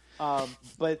it's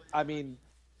but I mean,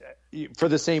 for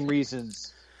the same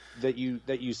reasons that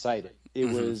you cited, it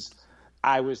was.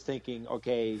 I was thinking,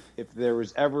 okay, if there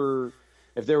was ever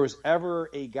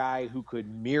a guy who could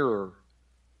mirror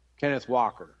Kenneth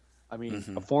Walker, I mean,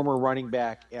 a former running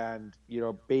back, and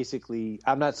basically,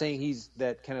 I'm not saying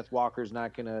that Kenneth Walker's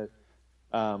not going to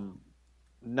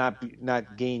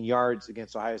not gain yards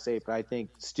against Ohio State, but I think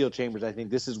Steel Chambers, I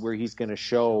think this is where he's going to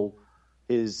show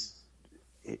his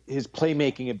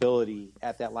playmaking ability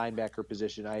at that linebacker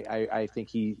position. I think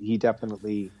he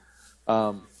definitely.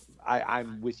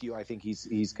 I'm with you. I think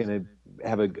he's going to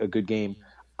have a good game.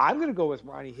 I'm going to go with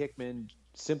Ronnie Hickman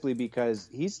simply because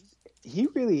he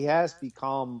really has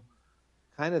become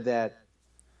kind of that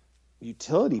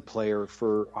utility player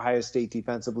for Ohio State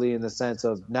defensively, in the sense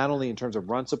of not only in terms of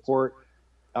run support.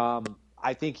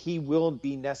 I think he will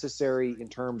be necessary in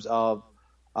terms of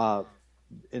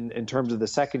in terms of the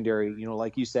secondary.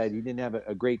 Like you said, he didn't have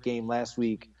a great game last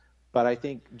week, but I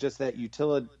think just that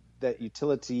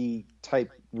utility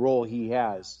type role he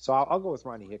has. So I'll go with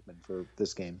Ronnie Hickman for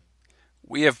this game.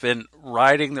 We have been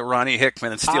riding the Ronnie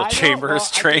Hickman and Steel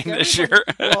Chambers train this year.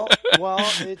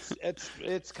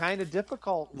 It's kind of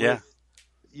difficult. With,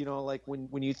 like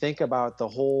when you think about the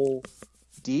whole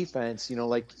defense,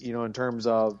 in terms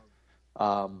of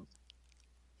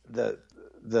the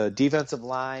defensive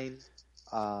line,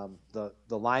 the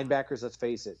linebackers. Let's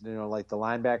face it, like the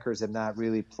linebackers have not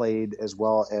really played as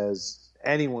well as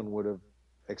anyone would have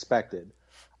expected.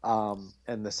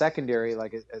 And the secondary,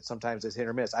 like it sometimes is hit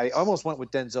or miss. I almost went with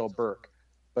Denzel Burke,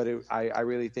 but I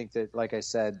really think that, like I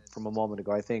said from a moment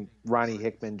ago, I think Ronnie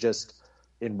Hickman just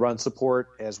in run support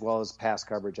as well as pass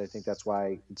coverage. I think that's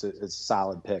why it's a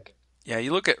solid pick. Yeah,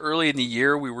 you look at early in the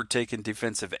year, we were taking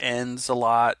defensive ends a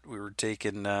lot. We were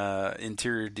taking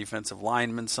interior defensive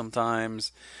linemen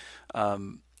sometimes.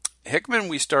 Hickman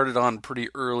we started on pretty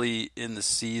early in the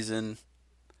season,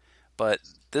 but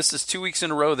this is 2 weeks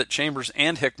in a row that Chambers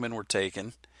and Hickman were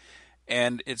taken,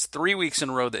 and it's 3 weeks in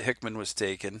a row that Hickman was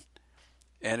taken,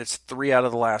 and it's 3 out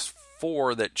of the last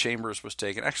 4 that Chambers was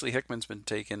taken. Actually, Hickman's been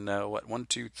taken, 4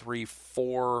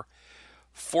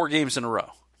 games in a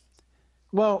row.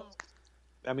 Well,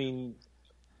 I mean,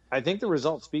 I think the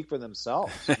results speak for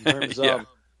themselves in terms Yeah.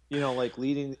 of, like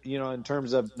leading, in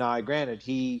terms of, now, granted,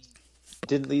 he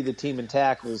didn't lead the team in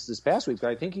tackles this past week,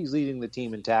 but I think he's leading the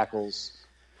team in tackles,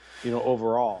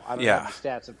 overall. I don't Yeah. have the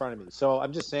stats in front of me. So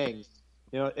I'm just saying,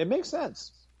 it makes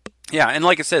sense. Yeah, and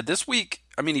like I said, this week,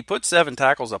 I mean, he put 7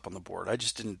 tackles up on the board. I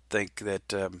just didn't think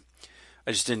that,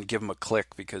 I just didn't give him a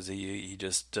click because he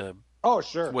just Oh,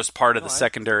 sure. was part of the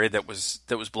secondary that was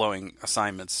blowing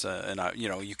assignments, and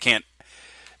you can't.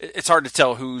 It's hard to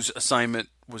tell whose assignment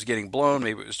was getting blown.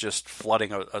 Maybe it was just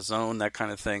flooding a zone, that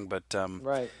kind of thing. But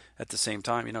Right. at the same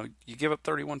time, you give up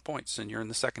 31 points and you're in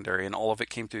the secondary, and all of it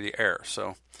came through the air.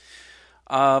 So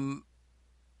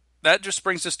that just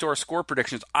brings us to our score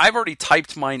predictions. I've already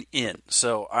typed mine in,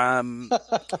 so I'm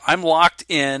locked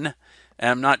in. And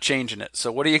I'm not changing it.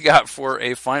 So what do you got for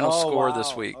a final score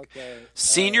this week? Okay.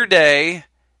 Senior Day.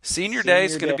 Senior Day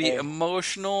is going to be Day.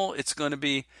 emotional. It's going to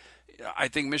be, I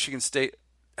think Michigan State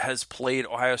has played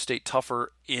Ohio State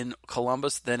tougher in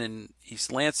Columbus than in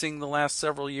East Lansing the last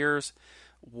several years.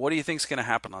 What do you think is going to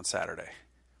happen on Saturday?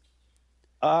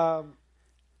 I've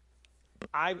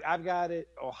got it.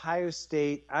 Ohio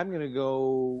State. I'm going to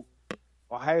go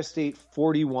Ohio State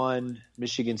 41,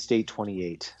 Michigan State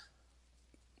 28.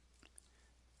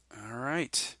 All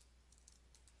right.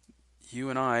 You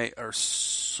and I are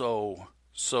so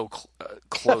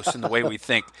close in the way we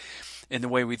think. In the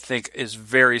way we think is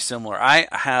very similar. I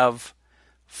have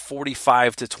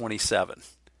 45 to 27.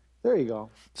 There you go.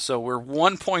 So we're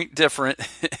 1 point different.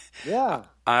 Yeah.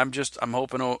 I'm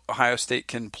hoping Ohio State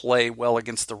can play well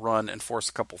against the run and force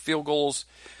a couple field goals.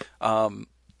 And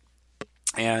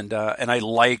I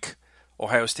like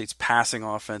Ohio State's passing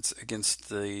offense against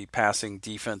the passing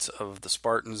defense of the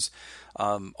Spartans.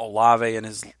 Olave in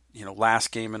his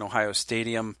last game in Ohio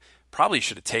Stadium probably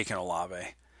should have taken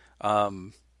Olave,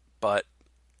 but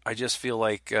I just feel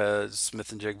like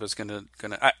Smith and Jigba's gonna.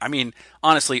 I mean,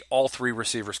 honestly, all 3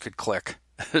 receivers could click.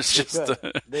 It's just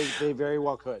they very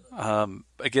well could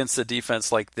against a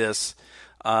defense like this,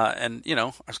 and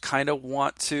I kind of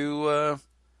want to.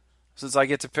 Since I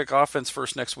get to pick offense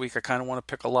first next week, I kind of want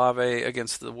to pick Olave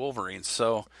against the Wolverines.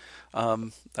 So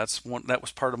that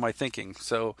was part of my thinking.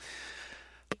 So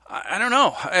I don't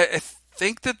know. I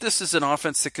think that this is an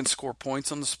offense that can score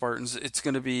points on the Spartans. It's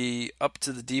going to be up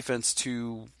to the defense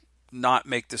to not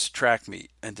make this track meet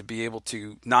and to be able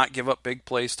to not give up big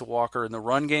plays to Walker in the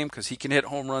run game because he can hit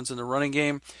home runs in the running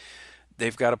game.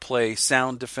 They've got to play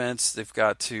sound defense. They've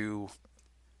got to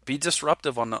be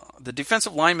disruptive on the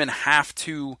defensive linemen have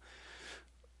to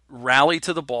rally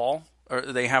to the ball, or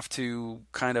they have to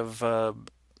kind of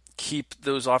keep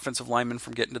those offensive linemen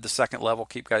from getting to the second level,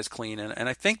 keep guys clean, and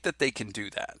I think that they can do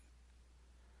that.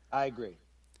 I agree.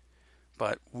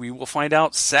 But we will find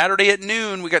out Saturday at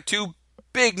noon. We got 2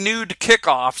 big nude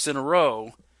kickoffs in a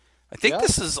row. I think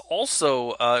this is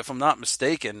also, if I'm not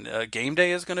mistaken, game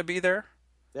day is going to be there.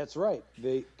 That's right.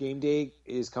 The game day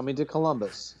is coming to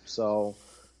Columbus. So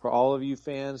for all of you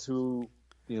fans who,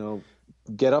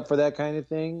 get up for that kind of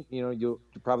thing, you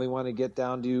probably want to get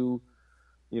down to,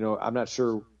 I'm not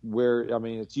sure where. I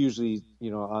mean, it's usually,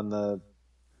 on the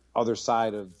other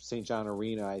side of St. John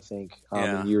Arena, I think,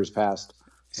 in years past.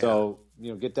 So,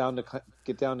 get down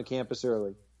to campus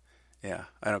early. Yeah,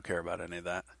 I don't care about any of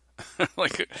that.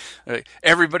 like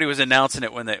everybody was announcing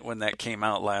it when that came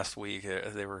out last week.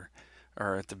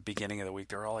 Or at the beginning of the week,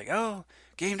 they were all like, "Oh,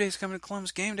 game day's coming to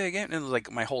Columbus, game day." And it was like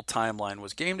my whole timeline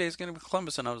was game day's going to be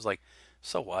Columbus, and I was like,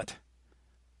 "So what?"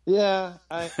 Yeah,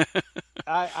 I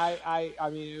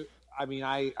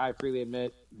freely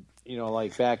admit,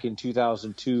 like back in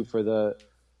 2002 for the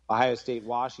Ohio State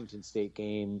Washington State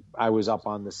game, I was up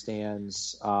on the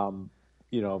stands,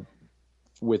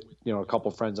 with a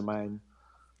couple friends of mine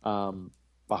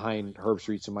behind Herb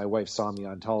Streets, and my wife saw me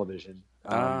on television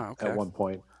at one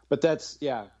point. But that's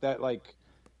like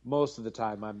most of the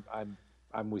time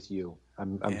I'm with you.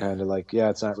 I'm kind of like,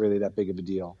 it's not really that big of a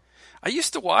deal. I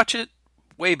used to watch it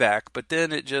way back, but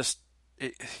then it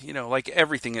like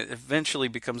everything, it eventually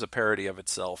becomes a parody of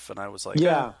itself, and I was like,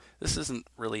 this isn't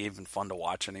really even fun to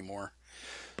watch anymore.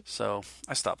 So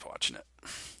I stopped watching it.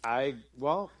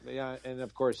 Yeah, and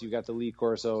of course you got the Lee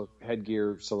Corso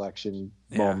headgear selection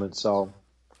Yeah. moment. So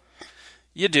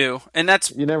You do, and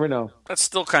you never know. that's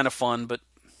still kind of fun, but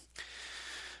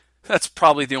that's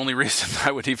probably the only reason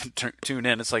I would even tune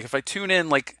in. It's like if I tune in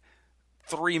like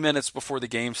 3 minutes before the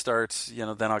game starts,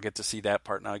 then I'll get to see that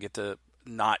part, and I'll get to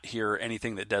not hear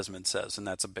anything that Desmond says, and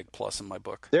that's a big plus in my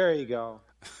book. There you go.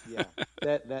 Yeah,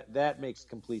 that makes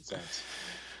complete sense.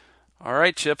 All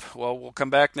right, Chip. Well, we'll come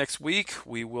back next week.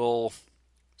 We will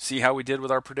see how we did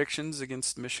with our predictions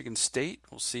against Michigan State.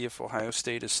 We'll see if Ohio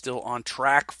State is still on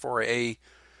track for a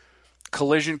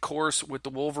collision course with the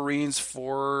Wolverines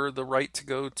for the right to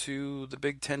go to the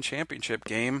Big Ten championship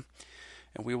game.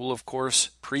 And we will, of course,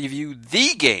 preview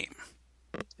the game.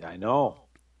 Yeah, I know.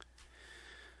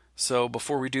 So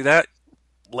before we do that,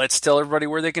 let's tell everybody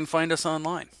where they can find us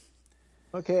online.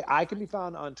 Okay, I can be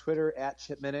found on Twitter at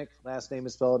Chip Minnich. Last name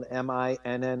is spelled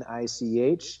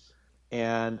Minnich.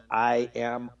 And I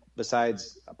am,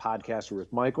 besides a podcaster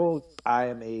with Michael, I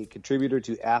am a contributor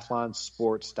to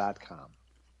athlonsports.com.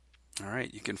 All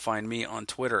right, you can find me on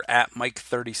Twitter at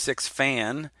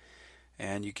Mike36Fan.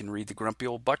 And you can read the Grumpy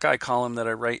Old Buckeye column that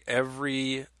I write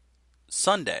every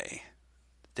Sunday,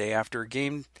 day after a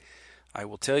game. I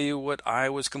will tell you what I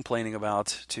was complaining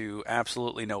about to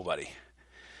absolutely nobody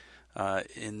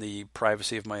in the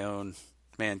privacy of my own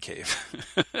man cave.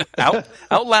 out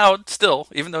loud still,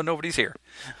 even though nobody's here.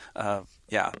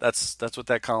 That's what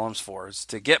that column's for, is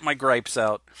to get my gripes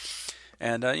out.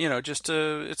 And, it's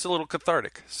a little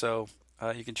cathartic. So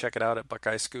you can check it out at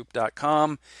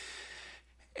BuckeyeScoop.com.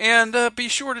 And be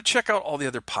sure to check out all the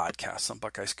other podcasts on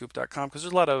BuckeyeScoop.com, because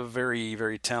there's a lot of very,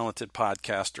 very talented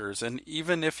podcasters. And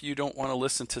even if you don't want to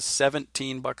listen to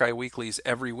 17 Buckeye Weeklies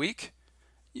every week,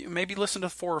 you maybe listen to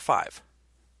 4 or 5.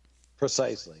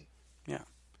 Precisely. Yeah.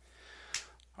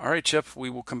 All right, Chip, we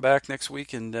will come back next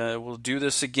week, and we'll do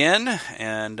this again.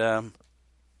 And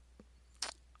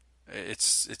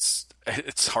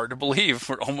it's hard to believe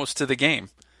we're almost to the game.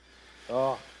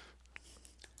 Oh.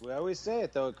 We always say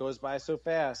it, though. It goes by so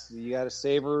fast. You got to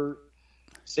savor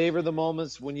the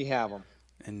moments when you have them.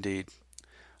 Indeed.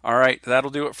 All right, that'll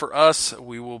do it for us.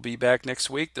 We will be back next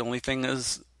week. The only thing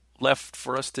is left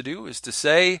for us to do is to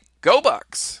say, Go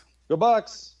Bucks! Go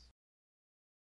Bucks!